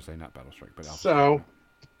Strike, I should say, not Battle Strike, but Alpha Strike map.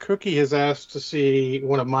 Cookie has asked to see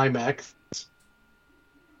one of my mechs.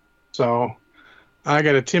 So I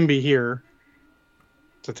got a Timby here.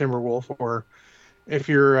 It's a Timberwolf, or if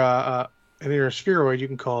you're an spheroid, you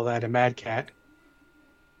can call that a Mad Cat.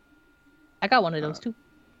 I got one of those too.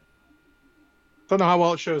 Don't know how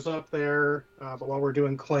well it shows up there, but while we're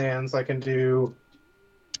doing clans, I can do.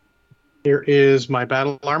 Here is my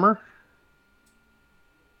battle armor.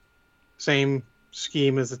 Same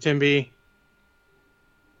scheme as the Timby.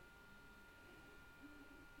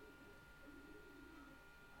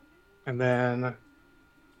 And then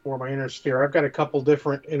for my inner sphere, I've got a couple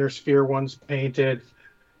different inner sphere ones painted.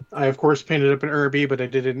 I, of course, painted up in Irby, but I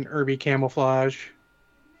did it in Irby camouflage.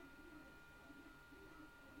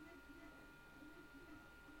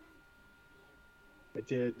 I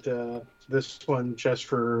did this one just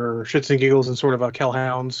for shits and giggles and sort of a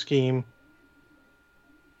Kellhound scheme.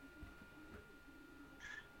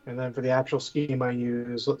 And then for the actual scheme I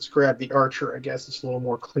use, let's grab the Archer. I guess it's a little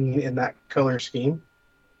more clean in that color scheme.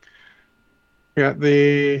 Got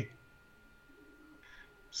the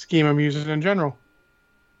scheme I'm using in general.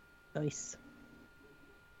 Nice.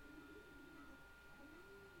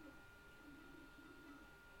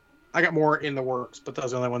 I got more in the works, but those are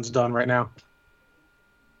the only ones done right now.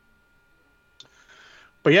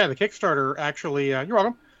 But yeah, the Kickstarter actually, you're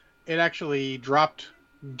welcome. It actually dropped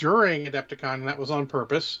during Adepticon, and that was on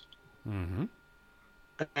purpose. Mm-hmm.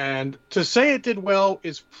 And to say it did well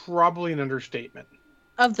is probably an understatement.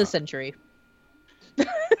 Of the century.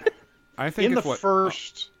 I think in the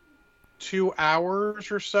first 2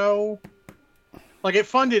 hours or so, it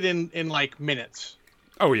funded in like minutes.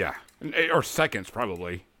 Oh yeah, or seconds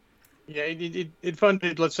probably. Yeah, it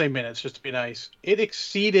funded, let's say, minutes, just to be nice. It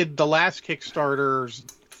exceeded the last Kickstarter's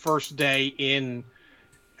first day in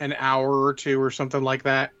an hour or two or something like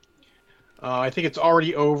that. I think it's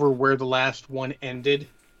already over where the last one ended.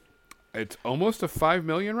 It's almost a 5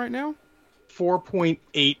 million right now?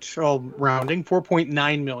 4.8, rounding,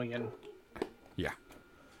 4.9 million. Yeah.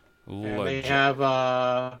 And they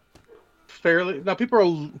have fairly... Now, people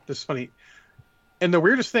are... This is funny. And the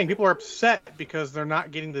weirdest thing, people are upset because they're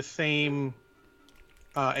not getting the same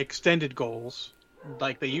extended goals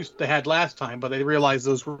like they had last time, but they realized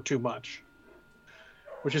those were too much,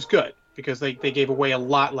 which is good because they gave away a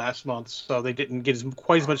lot last month, so they didn't get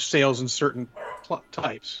quite as much sales in certain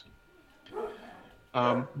types.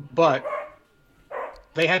 But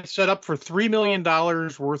They had set up for $3 million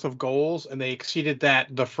worth of goals, and they exceeded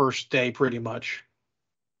that the first day pretty much.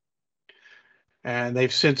 And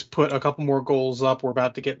they've since put a couple more goals up. We're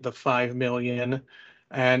about to get the 5 million,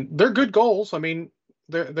 and they're good goals. I mean,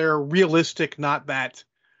 they're realistic, not that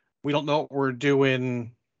we don't know what we're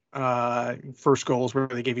doing. First goals where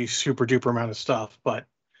they give you super duper amount of stuff, but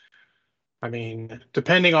I mean,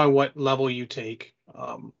 depending on what level you take,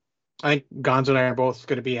 I think Gonzo and I are both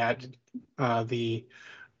going to be at the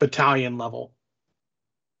battalion level,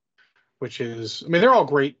 which is, I mean, they're all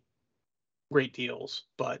great, great deals,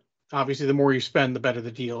 but obviously the more you spend, the better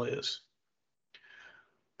the deal is.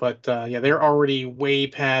 But yeah, they're already way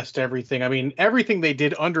past everything. I mean, everything they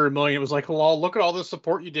did under $1 million, it was like, well, look at all the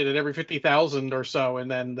support you did at every 50,000 or so, and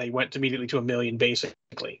then they went immediately to $1 million,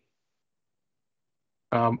 basically.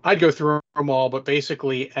 I'd go through them all, but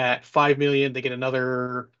basically at 5 million, they get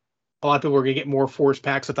another. A lot of people are going to get more force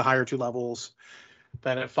packs at the higher two levels.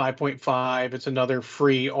 Then at 5.5, it's another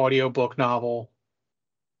free audiobook novel.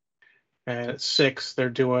 And at 6, they're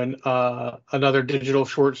doing another digital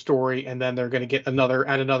short story, and then they're going to get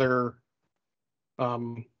another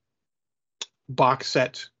um, box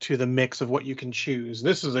set to the mix of what you can choose.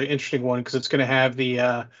 This is an interesting one because it's going to have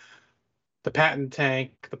the Patton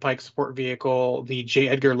tank, the Pike support vehicle, the J.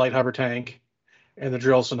 Edgar light hover tank, and the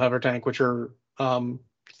Drillson hover tank, which are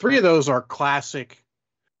 3 of those are classic,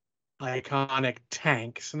 iconic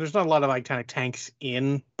tanks. And there's not a lot of iconic tanks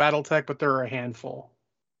in BattleTech, but there are a handful.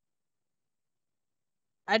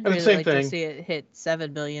 I'd And the really same like to thing. see it hit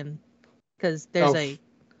 7 billion because there's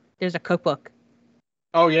a cookbook.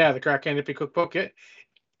 Oh yeah, the Crack Canopy cookbook. I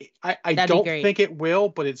That'd be don't great. think it will,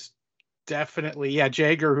 but it's definitely, yeah,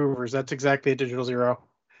 Jaeger Hoovers. That's exactly a Digital Zero.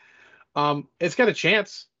 It's got a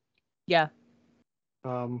chance. Yeah.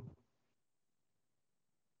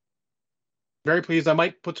 Very pleased. I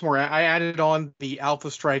might put some more. I added on the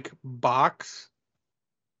Alpha Strike box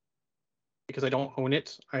because I don't own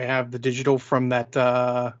it. I have the digital from that.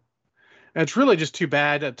 And it's really just too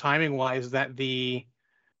bad timing wise that the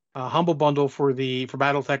Humble Bundle for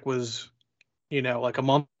BattleTech was, like a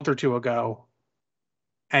month or two ago,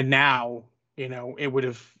 and now it would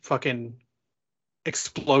have fucking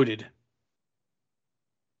exploded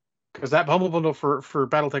because that Humble Bundle for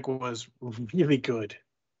BattleTech was really good.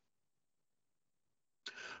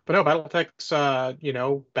 But no,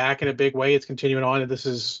 BattleTech's back in a big way. It's continuing on, and this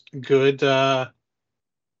is good. I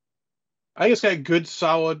think it's got good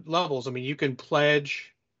solid levels. I mean, you can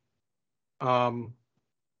pledge um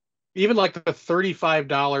even like the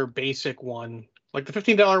 $35 basic one, like the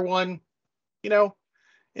 $15 one, you know,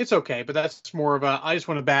 it's okay, but that's more of a I just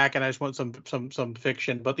want to back and I just want some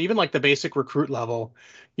fiction. But even like the basic recruit level,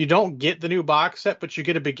 you don't get the new box set, but you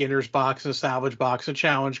get a beginner's box and a salvage box, a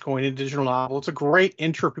challenge coin, and digital novel. It's a great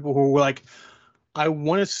intro for people who are like, I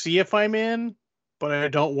want to see if I'm in, but I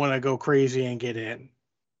don't want to go crazy and get in.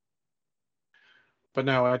 But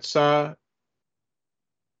no, it's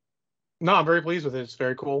no, I'm very pleased with it. It's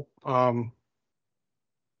very cool. Bowie,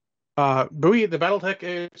 the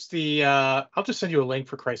BattleTech is the I'll just send you a link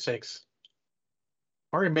for Christ's sakes.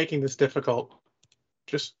 Why are you making this difficult?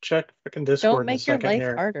 Just check freaking Discord Don't in a make your second life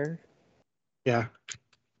here. harder. Yeah.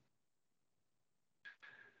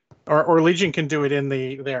 Or Legion can do it in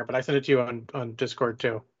there, but I sent it to you on Discord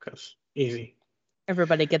too, because easy.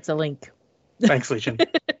 Everybody gets a link. Thanks, Legion.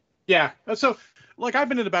 Yeah. So like I've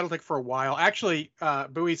been into BattleTech for a while. Actually,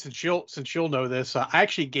 Bowie, since you'll know this, I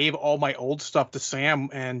actually gave all my old stuff to Sam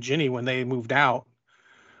and Ginny when they moved out.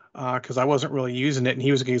 Because I wasn't really using it and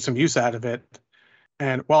he was getting some use out of it.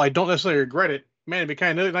 And while I don't necessarily regret it, man, it'd be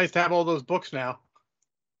kind of nice to have all those books now.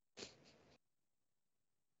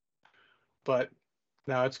 But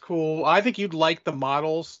no, it's cool. I think you'd like the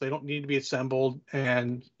models. They don't need to be assembled,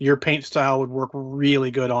 and your paint style would work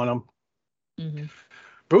really good on them. Mm-hmm.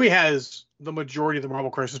 Bowie has the majority of the Marvel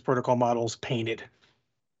Crisis Protocol models painted.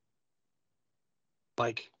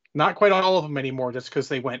 Like, not quite all of them anymore, just because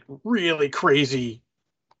they went really crazy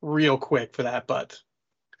real quick for that, but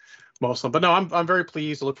most of them. But no, I'm very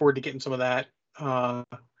pleased. I look forward to getting some of that.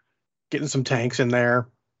 Getting some tanks in there.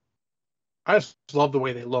 I just love the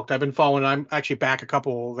way they looked. I've been following. I'm actually back a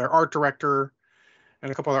couple. Their art director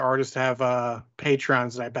and a couple other artists have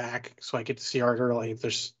Patrons that I back, so I get to see art early.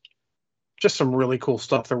 There's just some really cool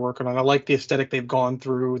stuff they're working on. I like the aesthetic they've gone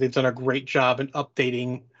through. They've done a great job in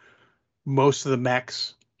updating most of the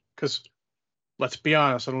mechs. Because let's be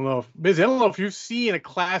honest, I don't know if you've seen a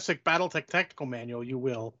classic BattleTech technical manual. You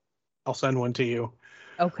will. I'll send one to you.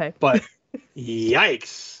 Okay. But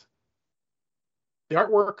yikes, the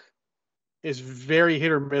artwork is very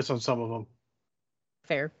hit or miss on some of them.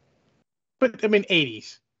 Fair. But I mean,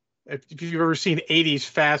 80s. if you've ever seen 80s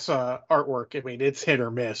FASA artwork, I mean, it's hit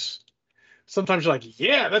or miss. Sometimes you're like,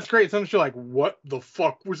 yeah, that's great. Sometimes you're like, what the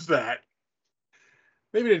fuck was that?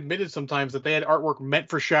 They even admitted sometimes that they had artwork meant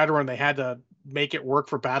for Shadowrun, they had to make it work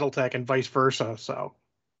for BattleTech and vice versa. So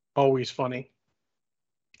always funny.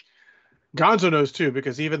 Gonzo knows too,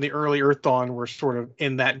 because even the early Earth Dawn were sort of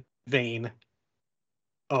in that vein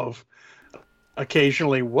of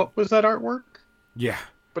occasionally, what was that artwork? Yeah.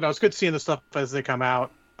 But it's good seeing the stuff as they come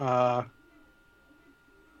out. By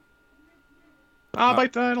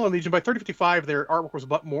Legion, by 3055, their artwork was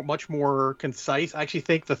much more concise. I actually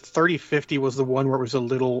think the 3050 was the one where it was a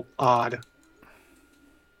little odd.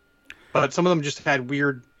 But some of them just had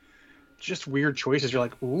weird choices. You're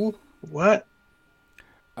like, ooh, what?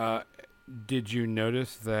 Did you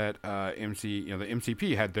notice that the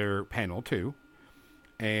MCP had their panel too,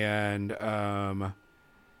 and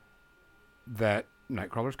that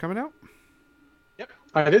Nightcrawler's coming out? Yep,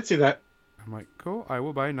 I did see that. I'm like, cool. I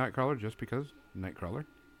will buy Nightcrawler just because Nightcrawler.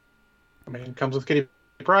 I mean, it comes with Kitty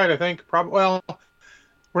Pryde, I think. Probably. Well,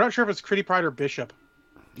 we're not sure if it's Kitty Pryde or Bishop.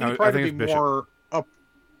 Kitty Pryde would be more up.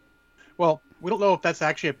 Well, we don't know if that's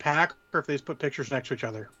actually a pack or if they just put pictures next to each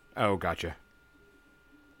other. Oh, gotcha.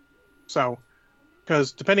 So,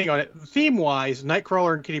 because depending on it, theme-wise,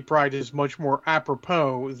 Nightcrawler and Kitty Pryde is much more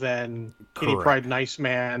apropos than Kitty Pryde, Nice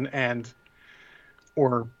Man,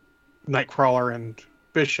 or Nightcrawler and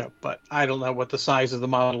Bishop. But I don't know what the size of the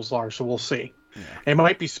models are, so we'll see. Yeah. It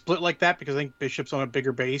might be split like that because I think Bishop's on a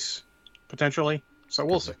bigger base, potentially. So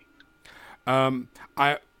we'll see.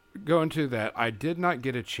 I go into that. I did not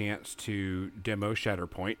get a chance to demo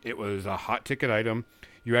Shatterpoint. It was a hot ticket item.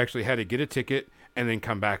 You actually had to get a ticket and then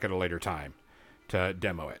come back at a later time to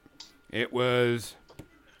demo it. It was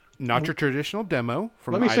not your traditional demo.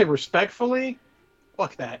 Let me say respectfully,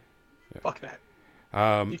 fuck that. Yeah. Fuck that.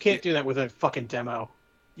 You can't do that with a fucking demo.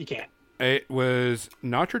 You can't. It was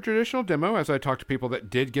not your traditional demo, as I talked to people that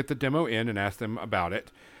did get the demo in and asked them about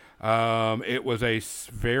it. It was a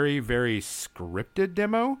very, very scripted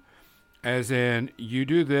demo, as in, you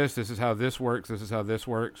do this is how this works, this is how this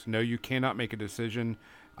works. No, you cannot make a decision.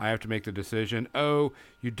 I have to make the decision. Oh,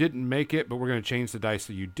 you didn't make it, but we're going to change the dice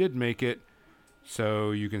so you did make it,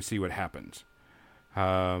 so you can see what happens.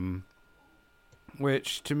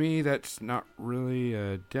 Which, to me, that's not really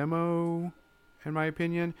a demo, in my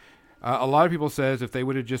opinion. A lot of people says if they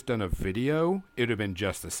would have just done a video, it would have been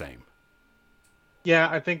just the same. Yeah,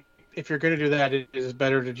 I think if you're going to do that, it is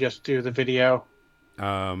better to just do the video.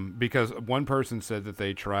 Because one person said that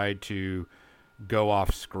they tried to go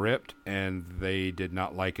off script and they did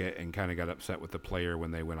not like it and kind of got upset with the player when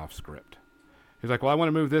they went off script. He's like, well, I want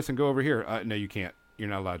to move this and go over here. No, you can't. You're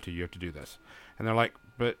not allowed to. You have to do this. And they're like,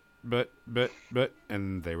 but,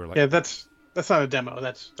 and they were like, yeah, that's not a demo.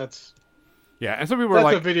 That's yeah. And some people were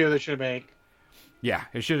like, that's a video they should make. Yeah,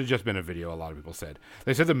 it should have just been a video. A lot of people said.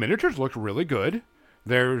 They said the miniatures looked really good.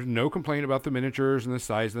 There's no complaint about the miniatures and the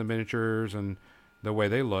size of the miniatures and the way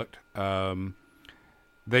they looked.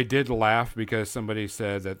 They did laugh because somebody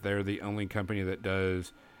said that they're the only company that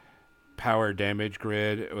does power damage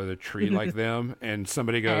grid with a tree like them. And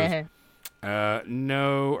somebody goes,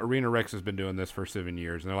 no, Arena Rex has been doing this for 7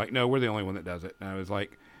 years. And they're like, no, we're the only one that does it. And I was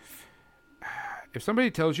like, if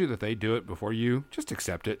somebody tells you that they do it before you, just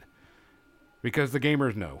accept it. Because the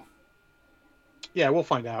gamers know. Yeah, we'll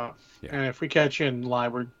find out. Yeah. And if we catch you in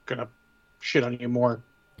live, we're going to shit on you more.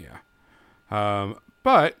 Yeah.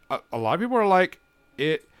 But a lot of people are like,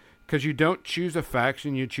 it, because you don't choose a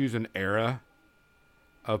faction, you choose an era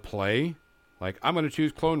of play. Like, I'm going to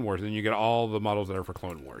choose Clone Wars, and then you get all the models that are for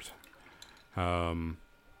Clone Wars.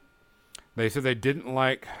 They said they didn't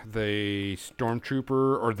like the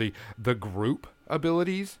Stormtrooper or the group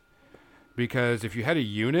abilities, because if you had a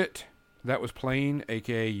unit that was playing,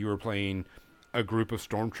 aka you were playing a group of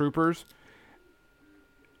Stormtroopers,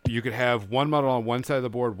 you could have one model on one side of the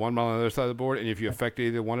board, one model on the other side of the board, and if you affected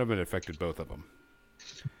either one of them, it affected both of them.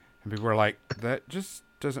 And people were like, that just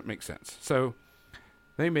doesn't make sense. So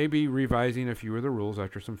they may be revising a few of the rules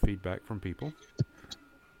after some feedback from people.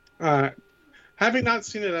 Having not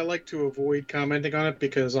seen it, I like to avoid commenting on it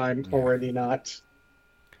because I'm already not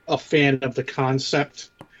a fan of the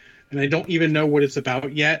concept. And I don't even know what it's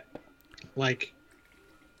about yet.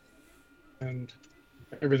 And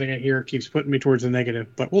everything I hear keeps putting me towards the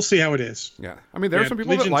negative. But we'll see how it is. Yeah. I mean, there are some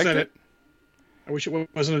people Legion that liked it. I wish it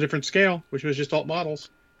wasn't a different scale, which was just alt models.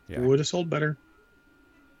 Yeah. It would have sold better.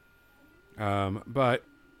 But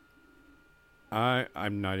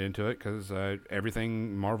I'm not into it because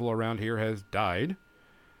everything Marvel around here has died.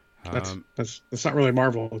 That's not really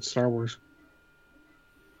Marvel. It's Star Wars.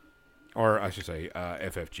 Or I should say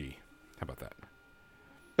FFG. How about that?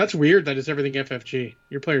 That's weird. That is everything FFG.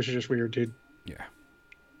 Your players are just weird, dude. Yeah.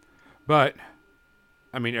 But,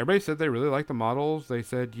 I mean, everybody said they really liked the models. They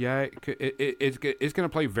said, yeah, it's going to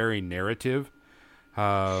play very narrative.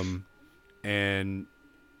 And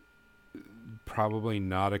probably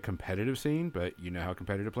not a competitive scene, but you know how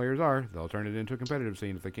competitive players are. They'll turn it into a competitive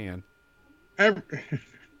scene if they can.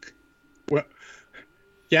 Well,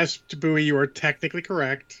 yes, Tabooey, you are technically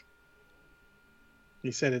correct.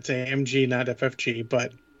 You said it's AMG, not FFG,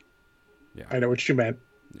 but Yeah. I know what you meant.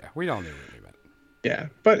 Yeah, we all knew what you meant. Yeah,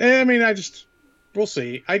 but I mean, we'll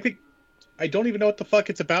see. I don't even know what the fuck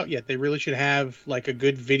it's about yet. They really should have like a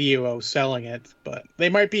good video selling it, but they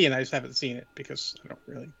might be, and I just haven't seen it because I don't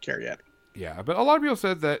really care yet. Yeah, but a lot of people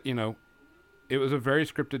said that, you know, it was a very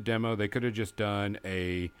scripted demo. They could have just done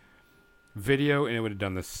a video and it would have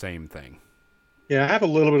done the same thing. Yeah, I have a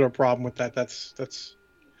little bit of a problem with that. That's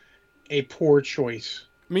a poor choice.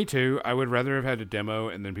 Me too. I would rather have had a demo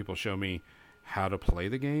and then people show me how to play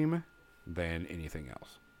the game than anything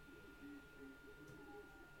else.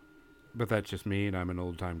 But that's just me, and I'm an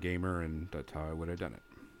old-time gamer, and that's how I would have done it.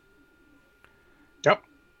 Yep.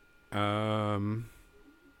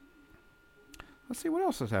 Let's see what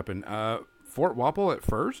else has happened. Fort Wapple at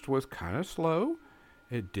first was kind of slow.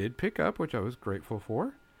 It did pick up, which I was grateful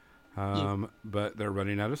for. But they're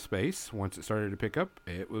running out of space. Once it started to pick up,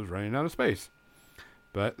 it was running out of space.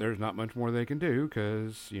 But there's not much more they can do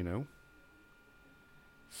because, you know,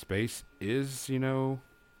 space is, you know,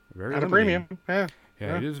 very At a limiting. premium.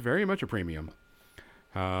 Yeah, it is very much a premium.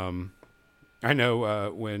 I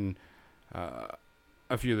know when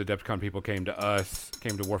a few of the Adepticon people came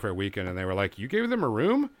to Warfare Weekend, and they were like, "You gave them a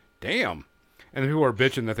room? Damn!" And the people were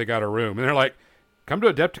bitching that they got a room, and they're like, "Come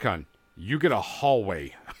to Adepticon, you get a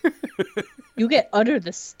hallway. You get under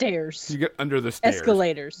the stairs. You get under the stairs,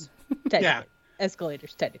 Escalators. Technically. Yeah.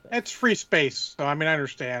 Escalators, technically. It's free space, so I mean, I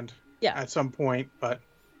understand. Yeah. At some point, but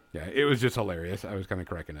Yeah, it was just hilarious. I was kind of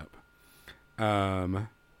cracking up.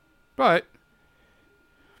 But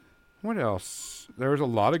what else? There was a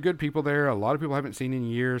lot of good people there. A lot of people I haven't seen in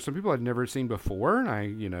years. Some people I'd never seen before, and I,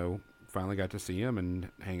 you know, finally got to see them and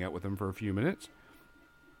hang out with them for a few minutes.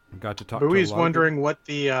 Got to talk. Bowie's wondering what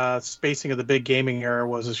the spacing of the big gaming era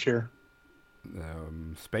was this year.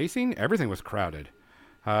 Spacing, everything was crowded.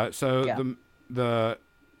 So the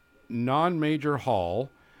non-major hall,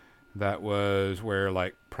 that was where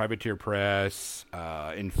like Privateer Press,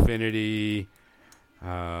 Infinity,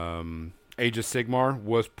 Age of Sigmar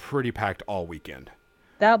was pretty packed all weekend.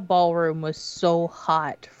 That ballroom was so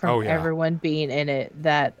hot from everyone being in it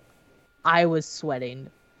that I was sweating.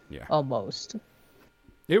 Yeah. Almost.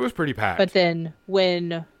 It was pretty packed. But then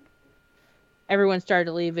when everyone started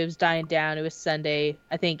to leave, it was dying down. It was Sunday.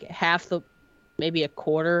 I think maybe a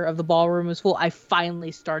quarter of the ballroom was full. I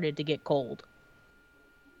finally started to get cold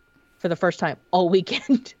for the first time all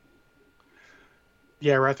weekend.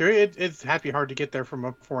 Yeah, right there. It's happy hard to get there from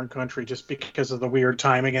a foreign country just because of the weird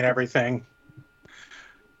timing and everything.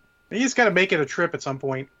 You just got to make it a trip at some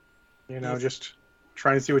point. You know, just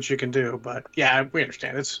try and see what you can do. But yeah, we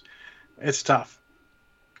understand. It's tough.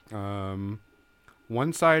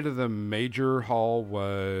 One side of the major hall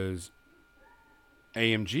was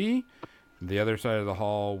AMG. The other side of the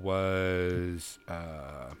hall was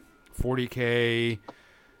 40K,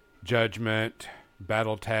 Judgment,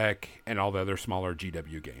 BattleTech, and all the other smaller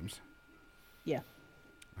GW games. Yeah.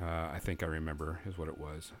 I think I remember is what it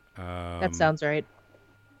was. That sounds right.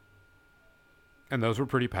 And those were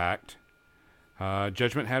pretty packed.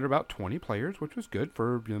 Judgment had about 20 players, which was good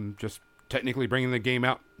for just technically bringing the game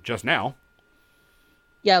out just now.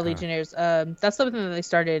 Yeah, Legionnaires. That's something that they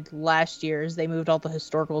started last year. Is they moved all the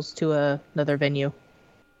historicals to another venue.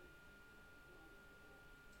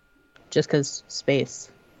 Just because space.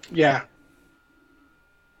 Yeah.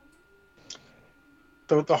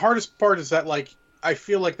 The hardest part is that, like, I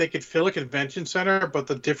feel like they could fill a convention center, but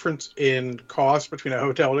the difference in cost between a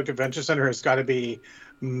hotel and a convention center has got to be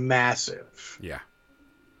massive. Yeah.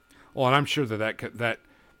 Well, and I'm sure that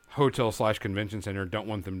hotel/convention center don't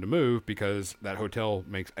want them to move because that hotel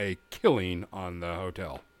makes a killing on the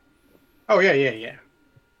hotel. Oh, yeah.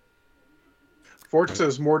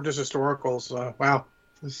 Forza's more just historicals. Wow.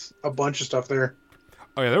 There's a bunch of stuff there.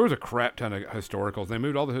 Oh, yeah, there was a crap ton of historicals. They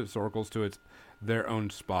moved all the historicals to their own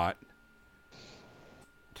spot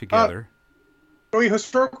together. I mean,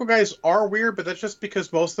 historical guys are weird, but that's just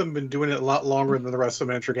because most of them have been doing it a lot longer than the rest of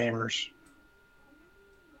the miniature gamers.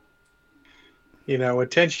 You know,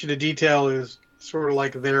 attention to detail is sort of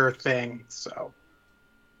like their thing, so.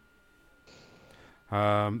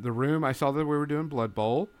 The room, I saw that we were doing Blood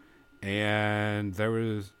Bowl, and there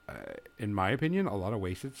was, in my opinion, a lot of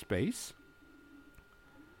wasted space.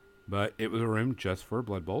 but it was a room just for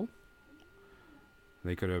Blood Bowl.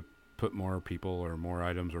 They could have put more people or more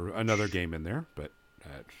items or another game in there, but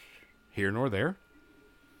that's here nor there.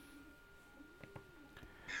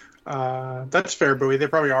 That's fair, Bowie. They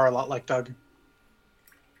probably are a lot like Doug.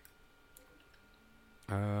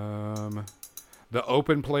 The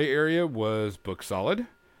open play area was book solid.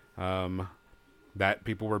 That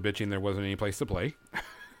people were bitching there wasn't any place to play.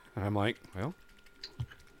 And I'm like, well,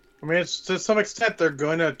 I mean, it's to some extent they're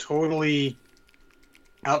going to totally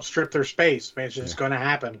outstrip their space. I mean, it's just going to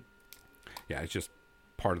happen. Yeah, it's just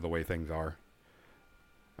part of the way things are.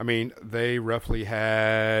 I mean, they roughly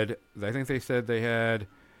had, I think they said they had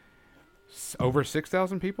over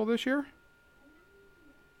 6,000 people this year.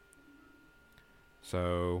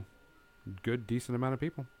 So, good, decent amount of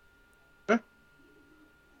people. Yeah.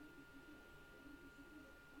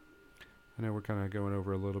 I know we're kind of going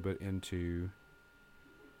over a little bit into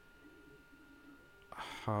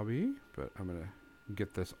hobby, but I'm going to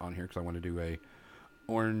get this on here because I want to do a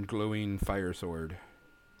orange glowing fire sword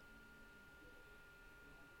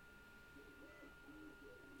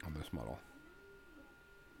on this model.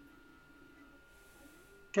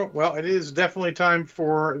 Oh, well, it is definitely time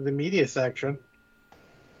for the media section.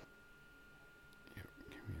 Yep,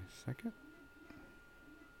 give me a second.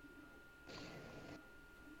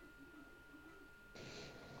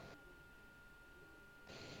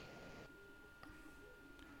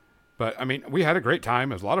 But, I mean, we had a great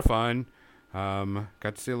time. It was a lot of fun.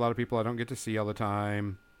 Got to see a lot of people I don't get to see all the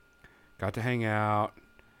time. Got to hang out.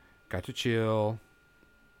 Got to chill.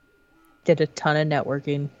 Did a ton of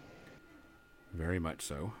networking. Very much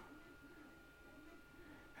so.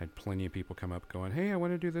 Had plenty of people come up going, hey, I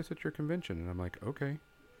want to do this at your convention. And I'm like, okay.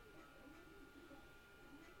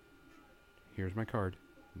 Here's my card.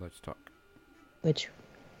 Let's talk. Which,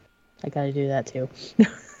 I gotta do that too. Yeah.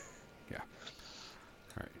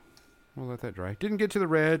 All right. We'll let that dry. Didn't get to the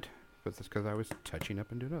red, but that's because I was touching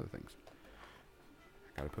up and doing other things.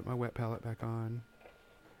 Got to put my wet palette back on.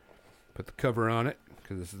 Put the cover on it,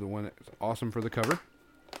 because this is the one that's awesome for the cover.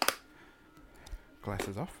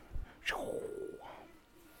 Glasses off.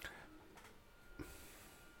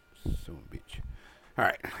 So bitch. All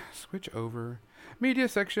right, switch over. Media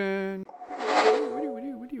section.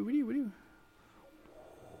 What do?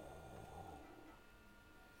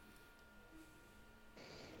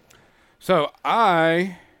 So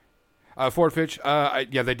Fort Fitch,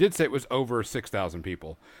 yeah, they did say it was over 6,000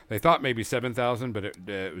 people. They thought maybe 7,000, but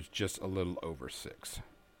it was just a little over 6.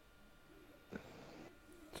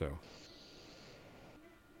 So,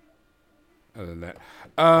 other than that,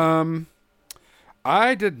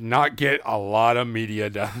 I did not get a lot of media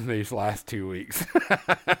done these last 2 weeks.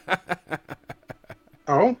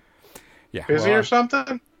 Oh? Yeah. Busy well, or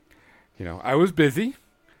something? You know, I was busy.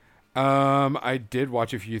 I did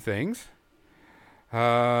watch a few things.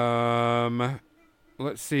 Let's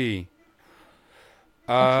see.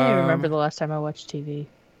 I can't even remember the last time I watched TV.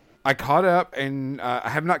 I caught up, and I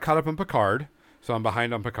have not caught up on Picard, so I'm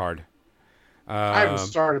behind on Picard. I haven't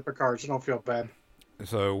started Picard, so don't feel bad.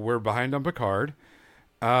 So we're behind on Picard.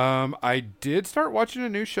 I did start watching a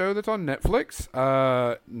new show that's on Netflix,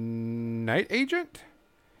 Night Agent.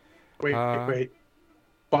 Wait.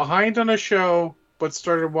 Behind on a show, but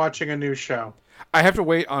started watching a new show. I have to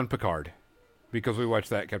wait on Picard, because we watched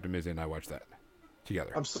that, Captain Mizzy and I watched that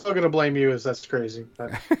together. I'm still going to blame you, as that's crazy.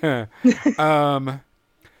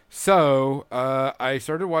 So, I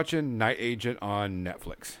started watching Night Agent on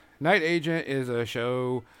Netflix. Night Agent is a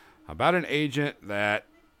show about an agent that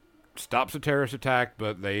stops a terrorist attack,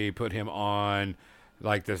 but they put him on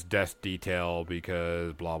like this desk detail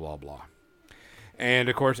because blah, blah, blah. And,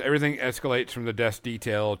 of course, everything escalates from the desk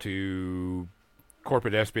detail to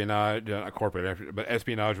corporate espionage, not corporate, but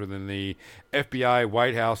espionage within the FBI,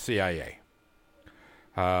 White House, CIA.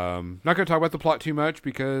 Not going to talk about the plot too much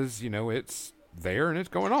because, you know, it's there and it's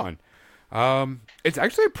going on. It's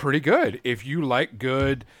actually pretty good. If you like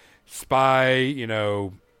good spy, you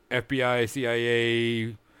know, FBI,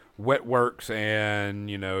 CIA, wet works,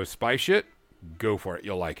 and, you know, spy shit, go for it.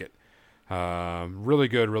 You'll like it. Really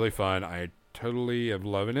good, really fun. I totally am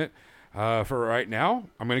loving it. For right now,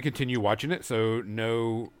 I'm going to continue watching it, so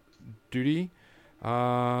no duty.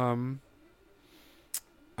 No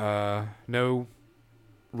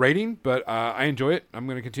rating, but I enjoy it. I'm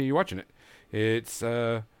going to continue watching it. It's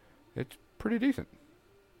pretty decent.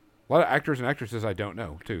 A lot of actors and actresses I don't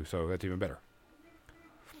know, too, so that's even better.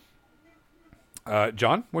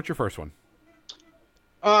 John, what's your first one?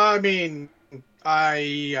 I mean,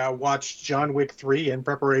 I watched John Wick 3 in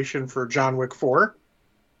preparation for John Wick 4.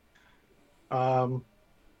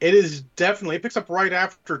 It is definitely, it picks up right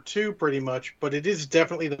after 2 pretty much, but it is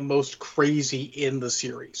definitely the most crazy in the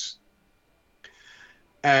series.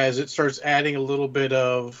 As it starts adding a little bit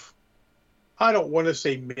of, I don't want to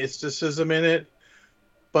say mysticism in it,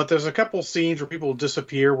 but there's a couple scenes where people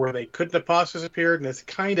disappear where they couldn't have possibly disappeared, and it's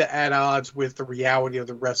kind of at odds with the reality of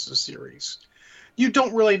the rest of the series. You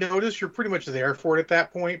don't really notice, you're pretty much there for it at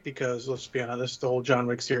that point, because let's be honest, the whole John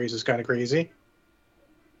Wick series is kind of crazy.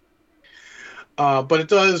 But it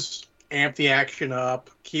does amp the action up,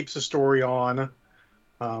 keeps the story on,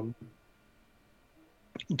 um,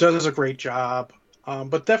 does a great job.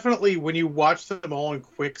 But definitely, when you watch them all in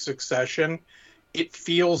quick succession, it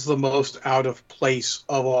feels the most out of place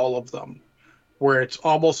of all of them. Where it's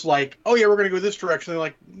almost like, oh yeah, we're going to go this direction. They're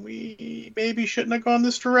like, we maybe shouldn't have gone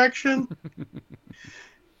this direction.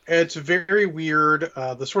 It's very weird.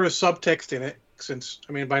 The sort of subtext in it, since,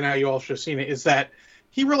 I mean, by now you all should have seen it, is that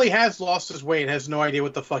he really has lost his way and has no idea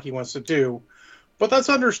what the fuck he wants to do. But that's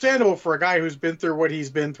understandable for a guy who's been through what he's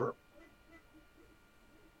been through.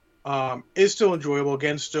 Is still enjoyable.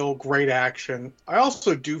 Again, still great action. I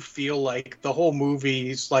also do feel like the whole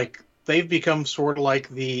movie's like they've become sort of like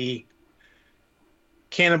the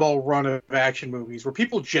Cannonball Run of action movies, where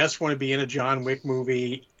people just want to be in a John Wick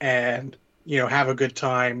movie and have a good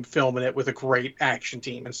time filming it with a great action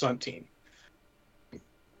team and stunt team.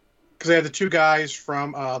 Because they have the 2 guys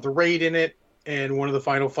from the Raid in it, and one of the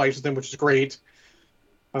final fights with them, which is great.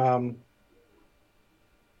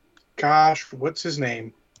 Gosh, what's his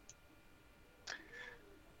name?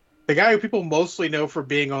 The guy who people mostly know for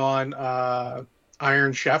being on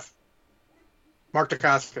Iron Chef, Mark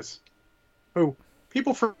Dacascos, who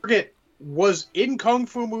people forget was in kung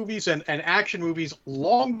fu movies and action movies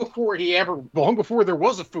long before there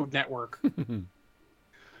was a Food Network.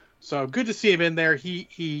 So good to see him in there.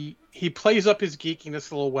 He plays up his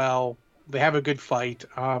geekiness a little well. They have a good fight.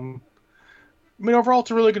 I mean, overall,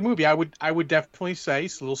 it's a really good movie. I would definitely say,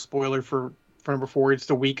 it's a little spoiler for number 4, it's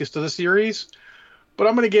the weakest of the series. But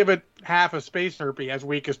I'm going to give it half a Space Herpy as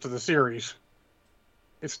weakest of the series.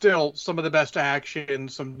 It's still some of the best action,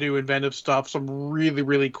 some new inventive stuff, some really,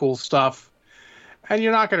 really cool stuff. And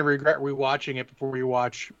you're not going to regret rewatching it before you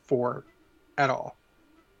watch 4 at all.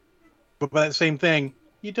 But by that same thing,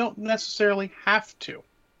 you don't necessarily have to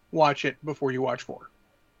watch it before you watch 4.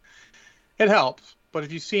 It helps, but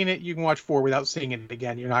if you've seen it, you can watch 4 without seeing it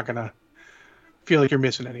again. You're not going to feel like you're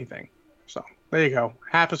missing anything. So, there you go.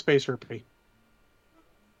 Half a Space Herpy.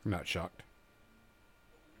 I'm not shocked.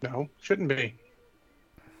 No, shouldn't be.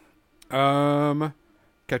 Captain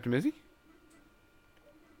Mizzy?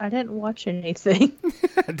 I didn't watch anything.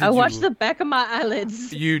 I watched the back of my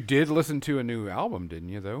eyelids. You did listen to a new album, didn't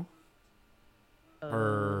you, though?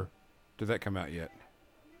 Or did that come out yet?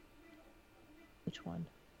 Which one?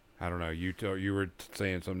 I don't know. You were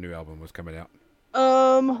saying some new album was coming out.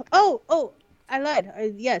 Oh, I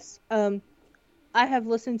lied. Yes. I have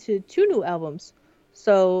listened to 2 new albums.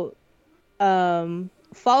 So, Fall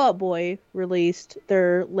Out Boy released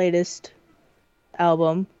their latest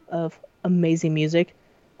album of amazing music,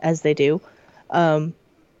 as they do. Listened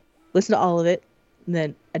to all of it,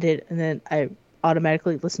 and then I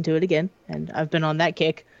automatically listened to it again, and I've been on that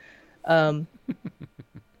kick.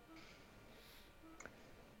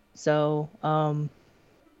 So,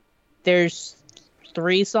 there's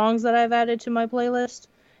 3 songs that I've added to my playlist,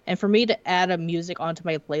 and for me to add a music onto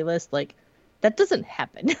my playlist, like, that doesn't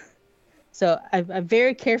happen. So I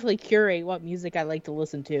very carefully curate what music I like to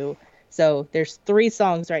listen to. So there's 3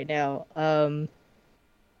 songs right now. Hold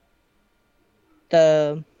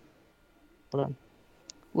on.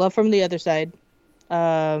 Love from the Other Side.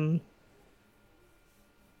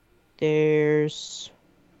 There's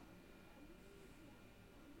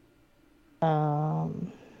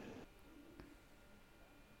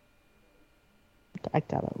I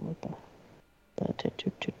gotta look the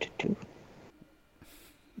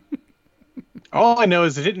All I know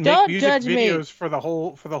is they didn't make music videos me. for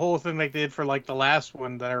the whole thing they did for like the last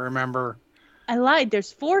one that I remember. I lied.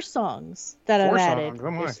 There's 4 songs that I've added.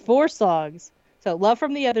 There's 4 songs. So Love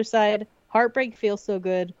from the Other Side, Heartbreak Feels So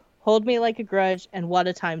Good, Hold Me Like a Grudge, and What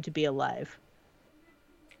a Time to Be Alive.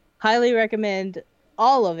 Highly recommend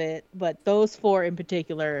all of it, but those 4 in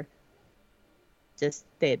particular, just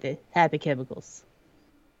they happy chemicals.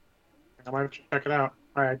 I might check it out.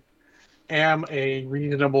 I am a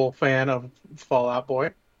reasonable fan of Fall Out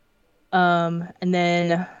Boy. And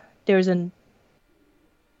then there's the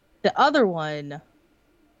other one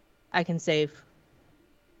I can save.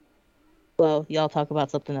 Well, y'all talk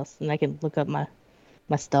about something else, and I can look up my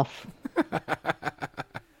stuff.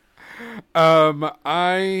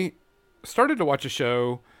 I started to watch a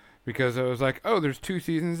show because I was like, oh, there's 2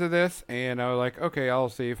 seasons of this, and I was like, okay, I'll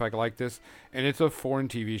see if I like this. And it's a foreign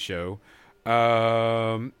TV show,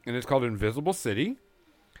 and it's called Invisible City.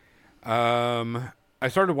 I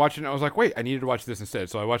started watching it. I was like, wait, I needed to watch this instead.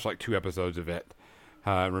 So I watched like 2 episodes of it,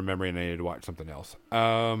 remembering I needed to watch something else.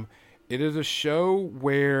 It is a show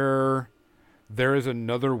where there is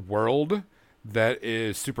another world that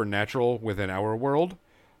is supernatural within our world.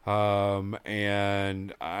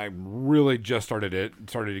 And I really just started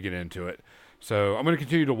to get into it. So I'm going to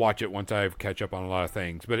continue to watch it once I catch up on a lot of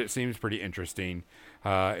things, but it seems pretty interesting.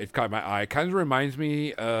 It's caught my eye. It kind of reminds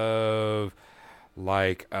me of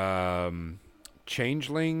like,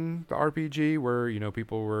 Changeling, the RPG, where, you know,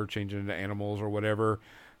 people were changing into animals or whatever.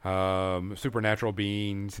 Supernatural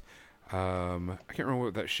beings. I can't remember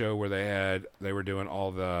what that show where they were doing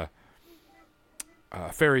all the,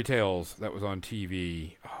 fairy tales that was on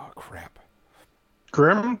TV. Oh, crap.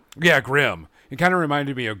 Grimm? Yeah, Grimm. It kind of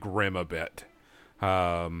reminded me of Grimm a bit. So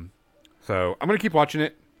I'm going to keep watching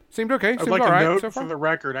it. Seemed okay. I'd Seemed like all to right note so far. for the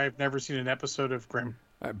record, I've never seen an episode of Grimm.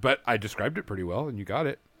 But I described it pretty well, and you got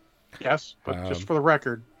it. Yes, but just for the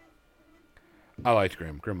record. I liked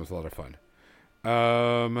Grimm. Grimm was a lot of fun.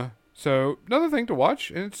 So another thing to watch,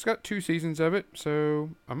 and it's got 2 seasons of it,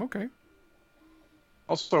 so I'm okay.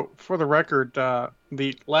 Also, for the record,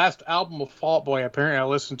 the last album of Fall Out Boy apparently I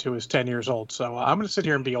listened to is 10 years old, so I'm going to sit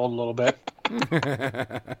here and be old a little bit.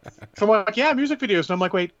 So I'm like, yeah, music videos. And I'm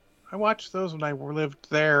like, wait, I watched those when I lived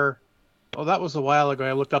there. Oh, that was a while ago.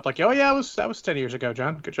 I looked up like, oh yeah, that was 10 years ago,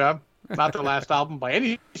 John. Good job. Not their last album by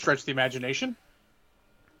any stretch of the imagination.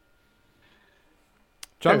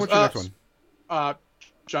 John, what's your next one?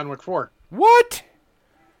 John Wick 4. What?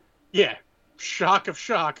 Yeah. Shock of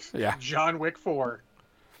shocks. Yeah. John Wick 4.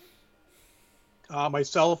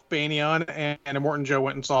 Myself, Banyan, and Immortan Joe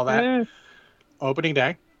went and saw that opening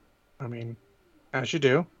day. I mean, as you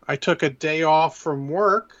do. I took a day off from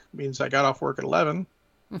work. Means I got off work at 11.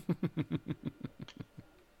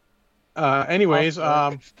 Anyways,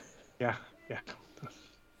 yeah.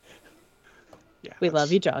 We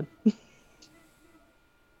love you, John.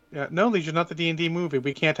 Yeah, no, Legion, not the D&D movie.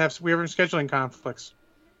 We can't have. We have scheduling conflicts.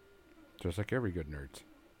 Just like every good nerds.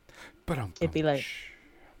 But It'd be like,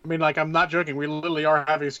 I mean, like, I'm not joking. We literally are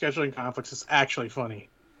having scheduling conflicts. It's actually funny.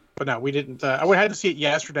 But no, we didn't. I had to see it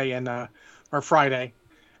yesterday or Friday,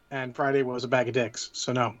 and Friday was a bag of dicks.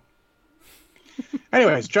 So no.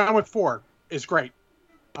 Anyways, John Wick 4 is great.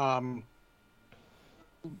 Much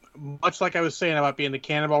like I was saying about being the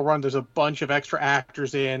Cannonball Run, there's a bunch of extra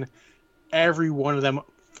actors in. Every one of them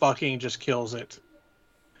fucking just kills it.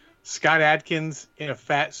 Scott Adkins in a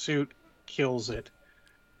fat suit kills it.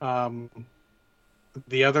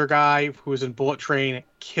 The other guy who was in Bullet Train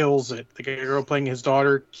kills it. The girl playing his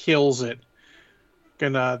daughter kills it.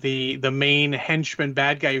 And the main henchman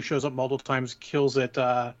bad guy who shows up multiple times kills it.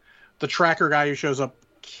 The tracker guy who shows up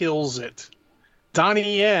kills it.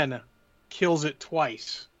 Donnie Yen kills it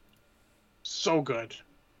twice. So good.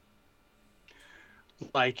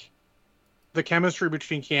 Like, the chemistry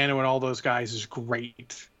between Keanu and all those guys is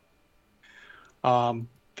great. The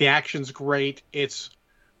action's great.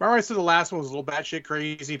 Remember I said the last one was a little batshit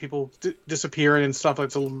crazy, people disappearing and stuff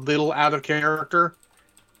that's a little out of character?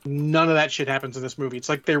 None of that shit happens in this movie. It's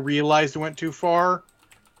like they realized it went too far,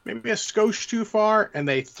 maybe a skosh too far, and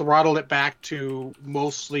they throttled it back to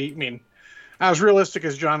mostly, I mean, as realistic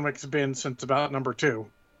as John Wick's been since about number 2.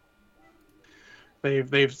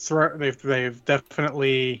 They've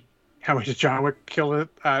definitely. How much did John Wick kill it?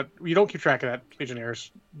 You don't keep track of that, Legionnaires.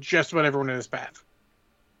 Just about everyone in his path.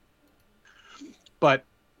 But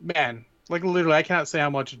man, like literally, I cannot say how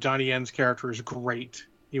much Donnie Yen's character is great.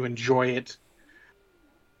 You enjoy it.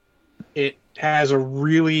 It has a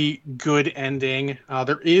really good ending.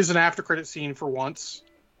 There is an after credit scene for once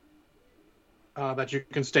that you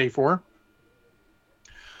can stay for.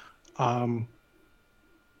 Like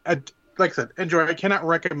I said, enjoy. I cannot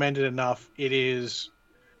recommend it enough. It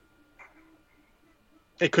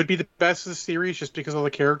could be the best of the series just because of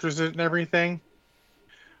the characters and everything.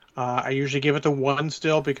 I usually give it the 1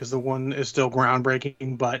 still because the 1 is still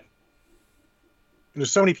groundbreaking, but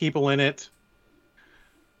there's so many people in it.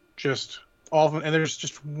 Just all of them, and there's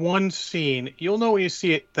just one scene. You'll know when you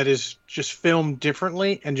see it that is just filmed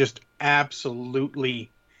differently and just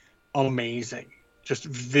absolutely amazing. Just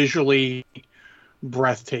visually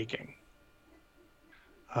breathtaking.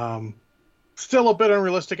 Still a bit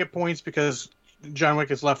unrealistic at points because John Wick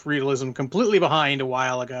has left realism completely behind a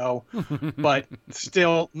while ago, but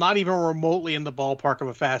still not even remotely in the ballpark of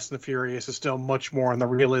a Fast and the Furious. Is still much more on the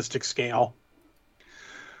realistic scale.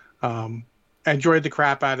 Enjoyed the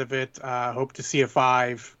crap out of it. Hope to see a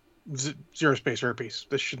 5 zero space herpes.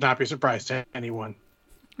 This should not be a surprise to anyone.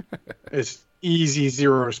 It's easy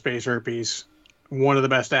zero space herpes. One of the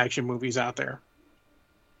best action movies out there.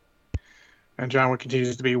 And John Wick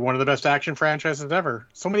continues to be one of the best action franchises ever.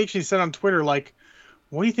 Somebody actually said on Twitter, like,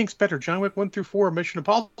 what do you think's better, John Wick 1 through 4 or Mission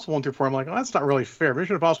Impossible 1 through 4? I'm like, well, that's not really fair.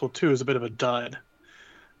 Mission Impossible 2 is a bit of a dud.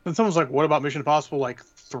 And someone's like, what about Mission Impossible, like,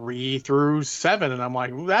 3 through 7? And I'm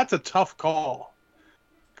like, well, that's a tough call.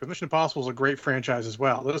 Because Mission Impossible is a great franchise as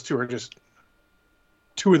well. Those two are just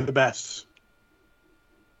two of the best.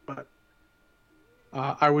 But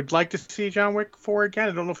I would like to see John Wick 4 again.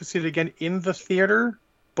 I don't know if we see it again in the theater,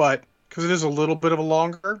 but because it is a little bit of a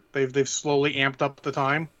longer, they've slowly amped up the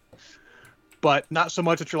time. But not so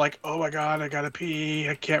much that you're like, oh my god, I gotta pee,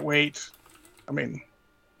 I can't wait. I mean,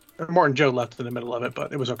 Martin Joe left in the middle of it,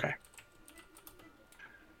 but it was okay.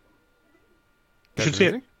 You should see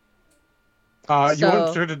it. You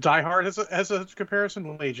want to Die Hard as a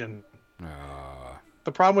comparison? Legion.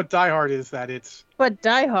 The problem with Die Hard is that it's... But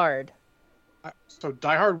Die Hard. So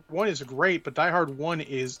Die Hard 1 is great, but Die Hard 1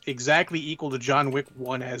 is exactly equal to John Wick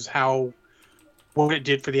 1 as what it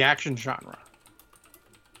did for the action genre.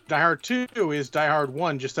 Die Hard 2 is Die Hard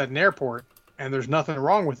 1 just at an airport, and there's nothing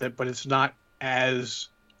wrong with it, but it's not as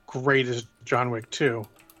great as John Wick 2.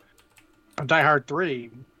 Die Hard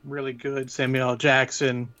 3, really good. Samuel L.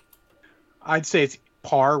 Jackson. I'd say it's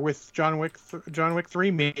par with John Wick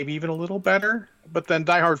 3, maybe even a little better. But then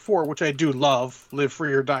Die Hard 4, which I do love, Live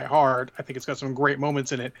Free or Die Hard, I think it's got some great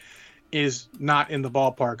moments in it, is not in the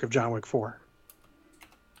ballpark of John Wick 4.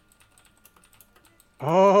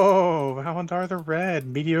 Oh, Valandar the Red,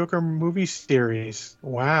 mediocre movie series.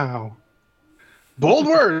 Wow. Bold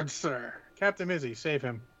words, sir. Captain Mizzy, save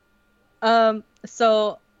him.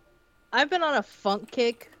 So I've been on a funk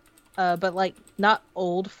kick, but like not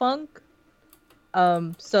old funk.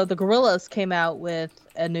 So the Gorillaz came out with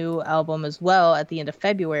a new album as well at the end of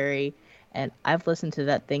February, and I've listened to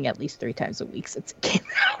that thing at least 3 times a week since it came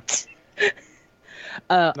out.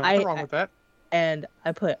 Nothing wrong with that. And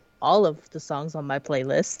I put all of the songs on my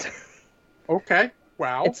playlist. Okay.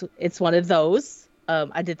 Wow. It's one of those.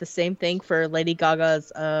 I did the same thing for Lady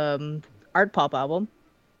Gaga's art pop album.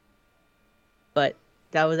 But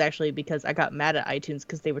that was actually because I got mad at iTunes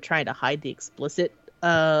because they were trying to hide the explicit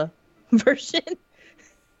version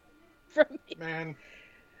from me. Man.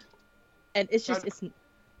 And it's just and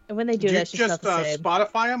when they do that, it's just not the same.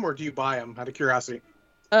 Spotify them or do you buy them out of curiosity?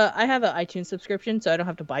 I have an iTunes subscription, so I don't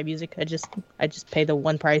have to buy music. I just pay the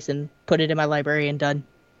one price and put it in my library and done.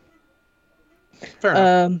 Fair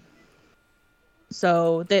enough.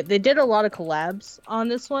 So they did a lot of collabs on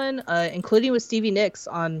this one, including with Stevie Nicks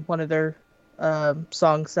on one of their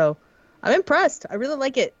songs. So I'm impressed. I really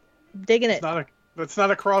like it. Digging it. That's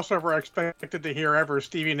not a crossover I expected to hear ever.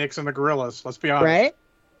 Stevie Nicks and the Gorillaz. Let's be honest. Right?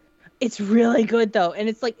 It's really good though, and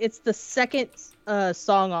it's the second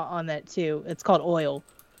song on that too. It's called Oil.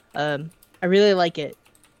 I really like it.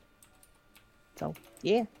 So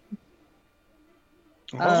yeah.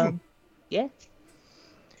 Awesome. Yeah.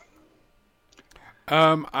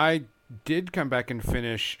 I did come back and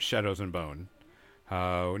finish Shadows and Bone.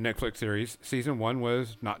 Netflix series. Season 1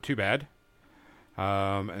 was not too bad.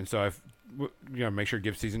 And so I've make sure to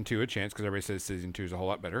give season 2 a chance because everybody says season 2 is a whole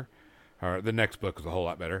lot better. Or the next book is a whole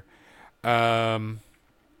lot better. I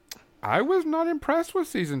was not impressed with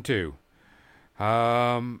season 2.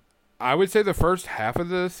 I would say the first half of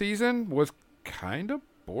the season was kind of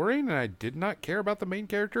boring, and I did not care about the main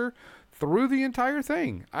character through the entire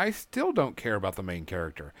thing. I still don't care about the main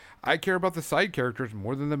character. I care about the side characters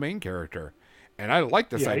more than the main character, and I like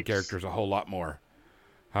the side characters a whole lot more.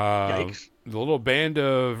 The little band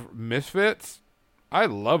of misfits, I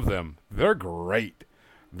love them. They're great.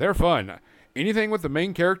 They're fun. Anything with the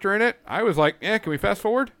main character in it, I was like, can we fast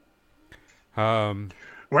forward?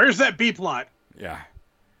 Where's that B plot? Yeah.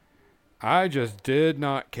 I just did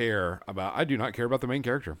not care I do not care about the main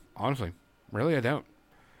character. Honestly. Really, I don't.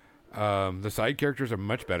 The side characters are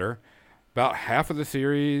much better. About half of the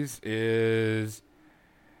series is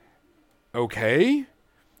okay.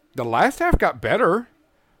 The last half got better,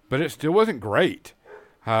 but it still wasn't great.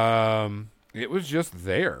 It was just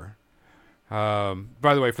there.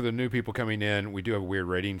 By the way, for the new people coming in, we do have a weird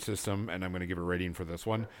rating system, and I'm going to give a rating for this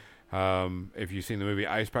one. If you've seen the movie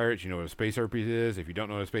Ice Pirates, you know what a space herpes is. If you don't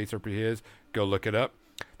know what a space herpes is, go look it up.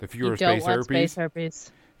 The fewer space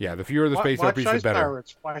herpes. Yeah, the fewer the space herpes, the better.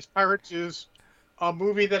 Pirates. Ice Pirates is a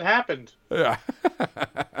movie that happened. Yeah.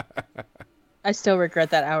 I still regret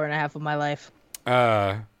that hour and a half of my life.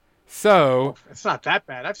 So it's not that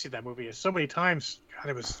bad. I've seen that movie so many times. God,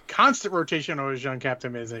 it was constant rotation when I was young,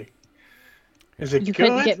 Captain Mizzy. Is it You good?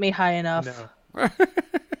 couldn't get me high enough. No.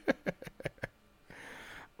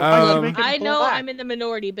 Look, make it I know black? I'm in the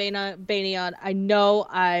minority, Banyan. I know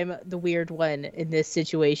I'm the weird one in this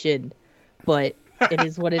situation, but it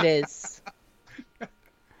is what it is.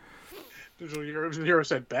 Zero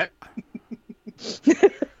said bet.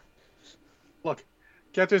 Look,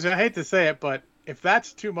 Captain, I hate to say it, but if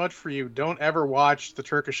that's too much for you, don't ever watch the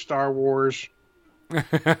Turkish Star Wars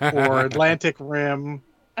or Atlantic Rim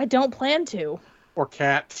I don't plan to. or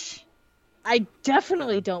Cats. I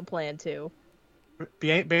definitely don't plan to.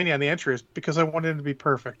 Banyan, the answer is because I wanted him to be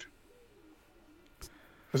perfect.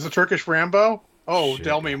 Is the Turkish Rambo? Oh, Shit.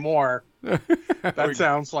 tell me more. That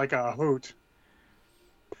sounds like a hoot.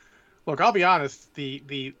 Look, I'll be honest.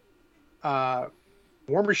 The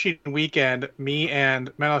War Machine weekend, me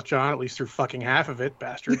and Manos John, at least through fucking half of it,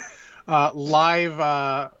 bastard,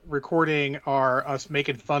 live recording us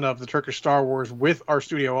making fun of the Turkish Star Wars with our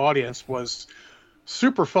studio audience was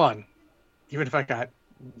super fun. Even if I got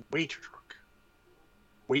way too drunk.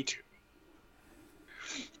 Way too.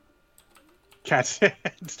 Cats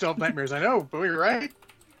still have nightmares. I know, but we're right.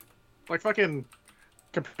 Like fucking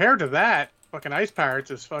compared to that, fucking Ice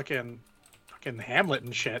Pirates is fucking Hamlet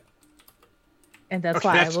and shit. And that's Okay,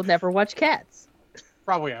 why that's- I will never watch Cats.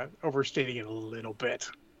 Probably overstating it a little bit.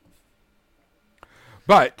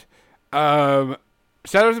 But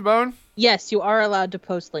Shadows of Bone, Yes, you are allowed to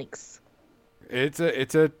post links. it's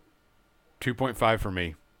a 2.5 for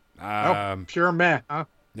me. Pure meh, huh?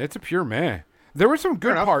 It's a pure meh. There were some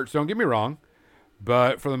good enough. parts, don't get me wrong,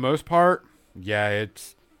 but for the most part,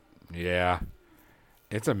 it's a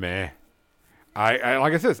meh. I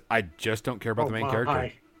like I said, I just don't care about the main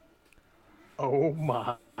character. Oh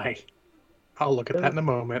my. I'll look at that in a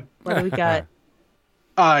moment. What do we got?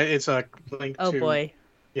 It's a link Oh to... boy.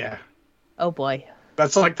 Yeah. Oh boy.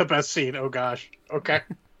 That's like the best scene. Oh gosh. Okay.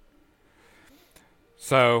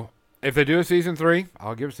 So if they do a season 3,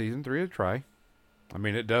 I'll give season 3 a try. I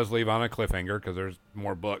mean, it does leave on a cliffhanger because there's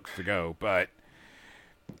more books to go, but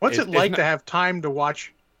What's it like to have time to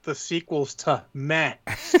watch the sequels to meh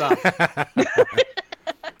stuff?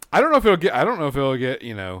 I don't know if it'll get,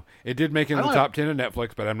 it did make it in the don't top 10 of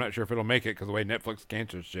Netflix, but I'm not sure if it'll make it because the way Netflix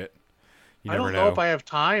cancels shit. You I never don't know if I have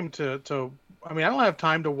time to I mean, I don't have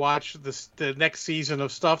time to watch the next season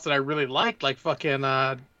of stuff that I really like fucking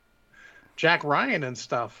Jack Ryan and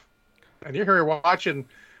stuff. And you're here watching,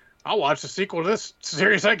 I'll watch the sequel to this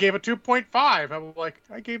series. I gave it 2.5. I'm like,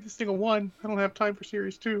 I gave this thing a 1. I don't have time for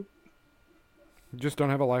series 2. You just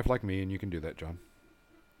don't have a life like me, and you can do that, John.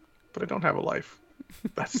 But I don't have a life.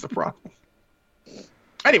 That's the problem.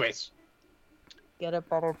 Anyways. Get a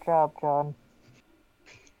better job, John.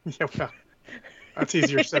 Yeah, well, that's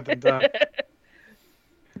easier said than done.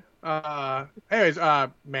 Anyways,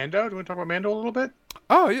 Mando. Do you want to talk about Mando a little bit?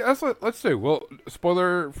 Oh, yeah, let's do. Well,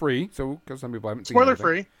 spoiler free, so because some people haven't seen Spoiler anything.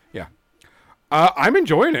 free. Yeah. I'm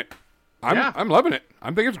enjoying it. I'm loving it.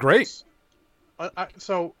 I think it's great.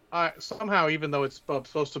 Somehow, even though it's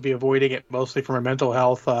supposed to be avoiding it mostly for my mental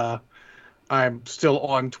health, I'm still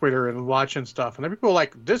on Twitter and watching stuff, and then people are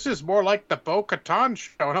like, "This is more like the Bo-Katan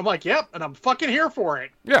show," and I'm like, "Yep," and I'm fucking here for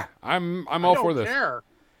it. Yeah, I'm all for this. Care.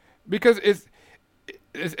 Because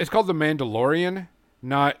it's called The Mandalorian,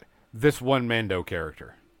 not this one Mando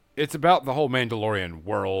character. It's about the whole Mandalorian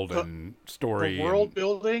world and story. The world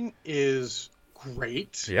building is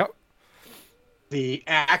great. Yep. The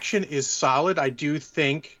action is solid. I do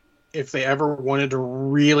think if they ever wanted to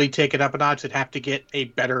really take it up a notch, they'd have to get a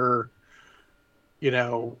better,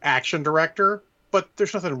 action director. But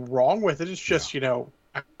there's nothing wrong with it. It's just,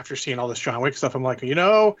 after seeing all this John Wick stuff, I'm like, you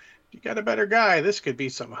got a better guy. This could be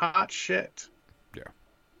some hot shit. Yeah.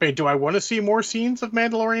 Hey, do I want to see more scenes of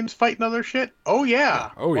Mandalorians fighting other shit? Oh, yeah.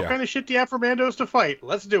 What kind of shit do you have for Mandos to fight?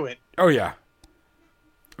 Let's do it. Oh, yeah.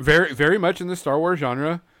 Very, very much in the Star Wars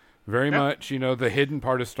genre. Very much, the hidden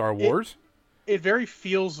part of Star Wars. It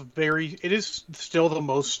is still the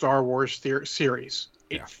most Star Wars series.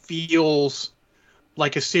 It feels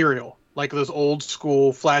like a serial, like those old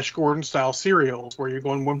school Flash Gordon style serials where you're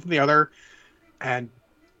going one from the other and,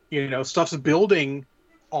 stuff's building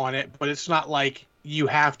on it, but it's not like you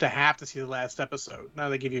have to see the last episode. Now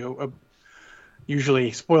they give you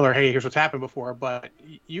usually spoiler, hey, here's what's happened before, but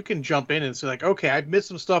you can jump in and say like, okay, I've missed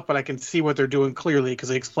some stuff, but I can see what they're doing clearly because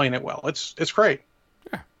they explain it well. It's great.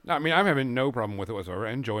 Yeah. I mean, I'm having no problem with it whatsoever.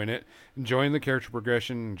 Enjoying it. Enjoying the character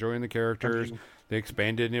progression, enjoying the characters, the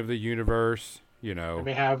expanding of the universe, I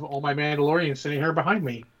may have all my Mandalorians sitting here behind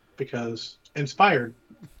me because inspired.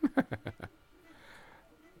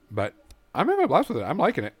 But I'm having a blast with it. I'm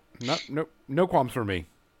liking it. No qualms for me.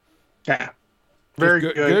 Yeah. Very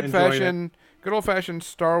good. Good old fashioned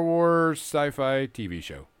Star Wars sci-fi TV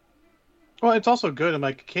show. Well, it's also good. And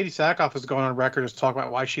like Katie Sackhoff is going on record as talking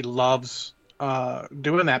about why she loves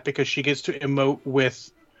doing that because she gets to emote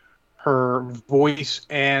with her voice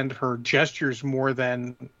and her gestures more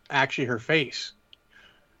than actually her face.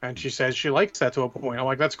 And she says she likes that to a point. I'm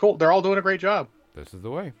like, that's cool. They're all doing a great job. This is the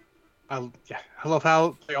way. I love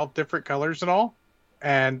how they all different colors and all,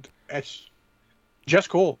 and it's just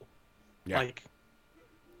cool. Yeah. Like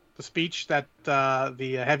the speech that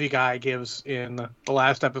the heavy guy gives in the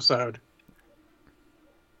last episode.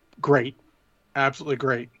 Great, absolutely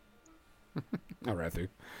great. All right, through.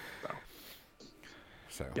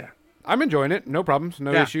 So yeah, I'm enjoying it. No problems,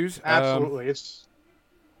 no issues. Absolutely, it's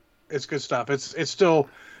good stuff. It's still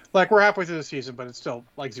like we're halfway through the season, but it's still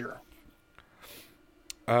like 0.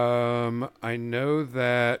 I know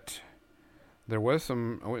that there was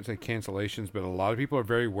some, I wouldn't say cancellations, but a lot of people are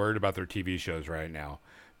very worried about their TV shows right now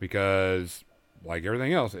because, like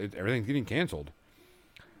everything else, everything's getting canceled.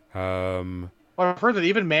 Well, I've heard that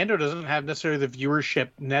even Mando doesn't have necessarily the viewership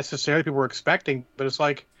necessarily people were expecting, but it's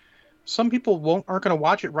like some people aren't going to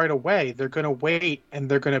watch it right away. They're going to wait and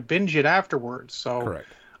they're going to binge it afterwards. So correct.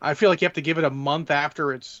 I feel like you have to give it a month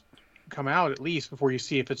after it's come out at least before you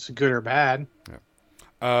see if it's good or bad. Yeah.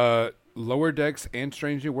 Lower Decks and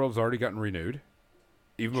Strange New Worlds already gotten renewed,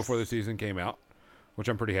 even before the season came out, which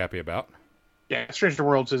I'm pretty happy about. Yeah, Strange New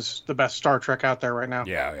Worlds is the best Star Trek out there right now.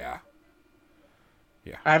 Yeah.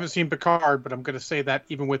 I haven't seen Picard, but I'm going to say that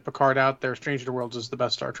even with Picard out there, Strange New Worlds is the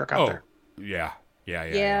best Star Trek out there.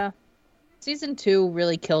 Yeah. Season 2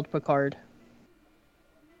 really killed Picard.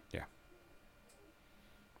 Yeah.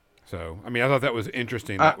 So, I mean, I thought that was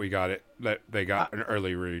interesting that we got it, that they got an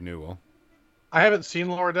early renewal. I haven't seen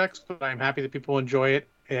Lower Decks, but I'm happy that people enjoy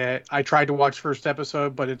it. I tried to watch first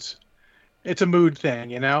episode, but it's a mood thing,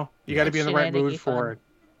 you know? You got to be in the right mood for it.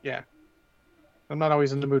 Yeah. I'm not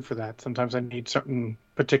always in the mood for that. Sometimes I need something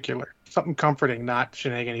particular. Something comforting, not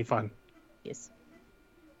shenanigans fun. Yes.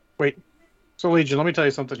 Wait. So, Legion, let me tell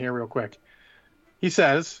you something here real quick.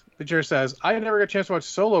 Legere says, I never got a chance to watch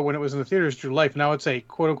Solo when it was in the theaters through life. Now it's a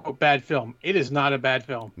quote-unquote bad film. It is not a bad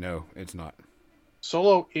film. No, it's not.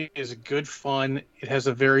 Solo is good fun. It has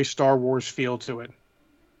a very Star Wars feel to it.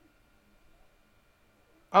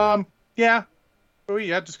 Yeah. Oh,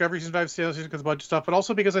 yeah, Discovery Season 5 sales season because a bunch of stuff, but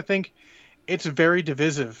also because I think it's very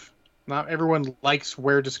divisive. Not everyone likes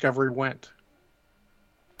where Discovery went.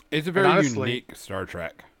 It's a very unique Star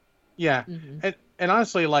Trek. Yeah. Mm-hmm. And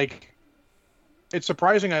honestly, like, it's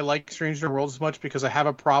surprising I like Strange New Worlds as much because I have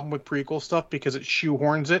a problem with prequel stuff because it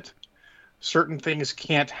shoehorns it. Certain things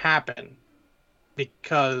can't happen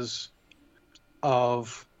because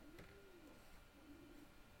of,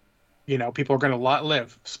 people are going to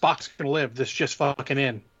live. Spock's going to live. This just fucking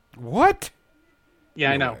in. What? Yeah,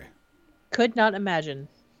 no I know. Way. Could not imagine.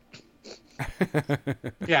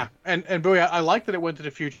 Yeah, and boy, I like that it went to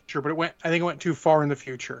the future, but I think it went too far in the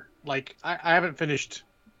future. Like, I haven't finished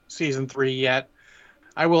season 3 yet.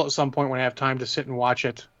 I will at some point when I have time to sit and watch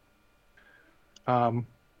it.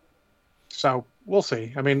 So we'll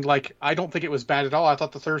see. I mean, like, I don't think it was bad at all. I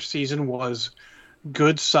thought the third season was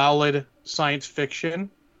good, solid science fiction.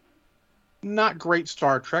 Not great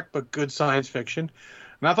Star Trek, but good science fiction.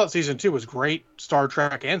 And I thought season 2 was great Star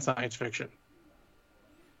Trek and science fiction.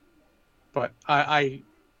 But I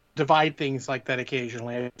divide things like that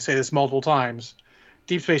occasionally. I say this multiple times.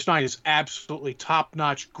 Deep Space Nine is absolutely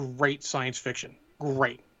top-notch, great science fiction.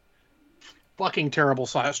 Great. Fucking terrible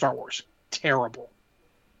Star Wars. Terrible.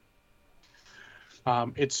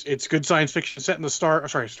 It's good science fiction set in the Star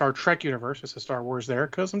Trek universe. It's a Star Wars there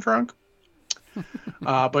because I'm drunk.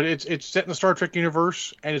 But it's set in the Star Trek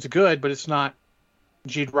universe, and it's good, but it's not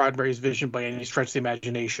Gene Roddenberry's vision by any stretch of the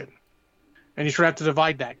imagination. And you should have to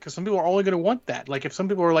divide that because some people are only going to want that. Like if some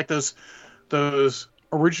people are like those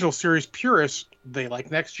original series purists, they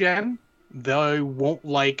like Next Gen. They won't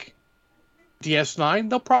like DS9.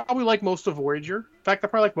 They'll probably like most of Voyager. In fact, they'll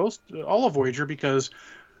probably like all of Voyager because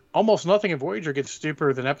almost nothing in Voyager gets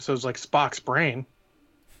stupider than episodes like Spock's brain.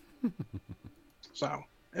 So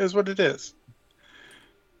it is what it is.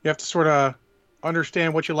 You have to sort of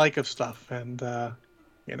understand what you like of stuff and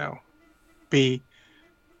be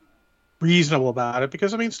reasonable about it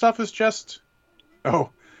because, I mean, stuff is just...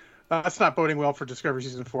 Oh, that's not boding well for Discovery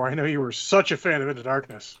Season 4. I know you were such a fan of Into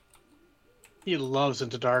Darkness. He loves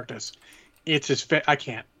Into Darkness. It's his... I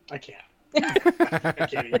can't. I can't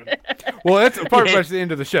even. Well, that's pretty much the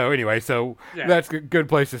end of the show anyway, so that's a good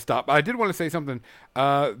place to stop. I did want to say something.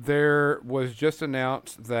 There was just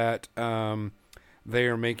announced that they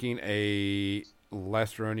are making a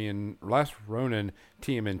Last Ronin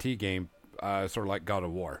TMNT game, sort of like God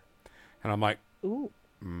of War. And I'm like, ooh,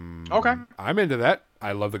 okay, I'm into that.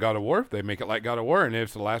 I love the God of War. They make it like God of War, and if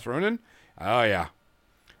it's the Last Ronin, oh yeah,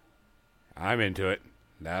 I'm into it.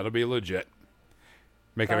 That'll be legit.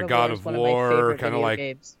 Making a God of War kind of like.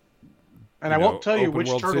 Games. And I won't tell you which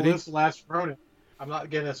turtle city. is the Last Ronin. I'm not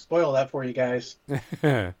gonna spoil that for you guys.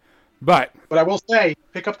 But I will say,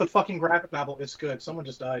 pick up the fucking graphic novel. It's good. Someone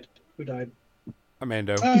just died. Who died?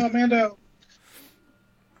 Amando. Oh, Amando.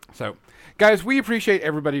 So, guys, we appreciate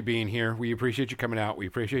everybody being here. We appreciate you coming out. We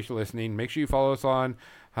appreciate you listening. Make sure you follow us on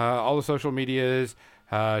all the social medias.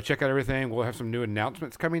 Check out everything. We'll have some new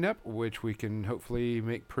announcements coming up, which we can hopefully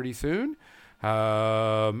make pretty soon.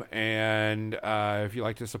 And if you'd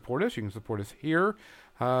like to support us, you can support us here.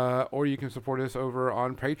 Or you can support us over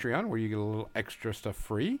on Patreon, where you get a little extra stuff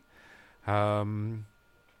free. And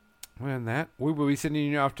that, we will be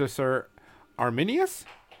sending you off to Sir Arminius.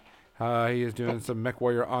 He is doing some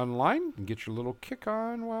MechWarrior Online. You can get your little kick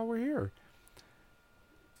on while we're here.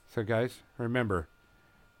 So, guys, remember,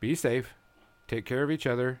 be safe. Take care of each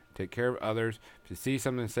other. Take care of others. If you see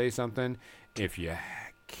something, say something. If you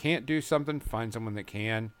can't do something, find someone that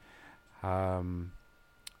can.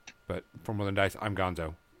 But for More Than Dice, I'm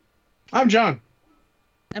Gonzo. I'm John.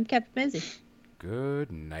 I'm Cpt Mizzy.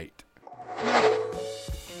 Good night.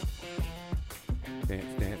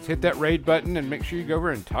 Dance, dance. Hit that raid button and make sure you go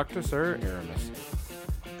over and talk to Sir Aramis.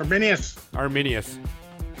 Arminius.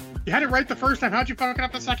 You had it right the first time. How'd you fuck it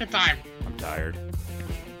up the second time? I'm tired.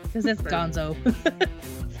 Because it's Gonzo.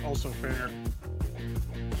 Also fair.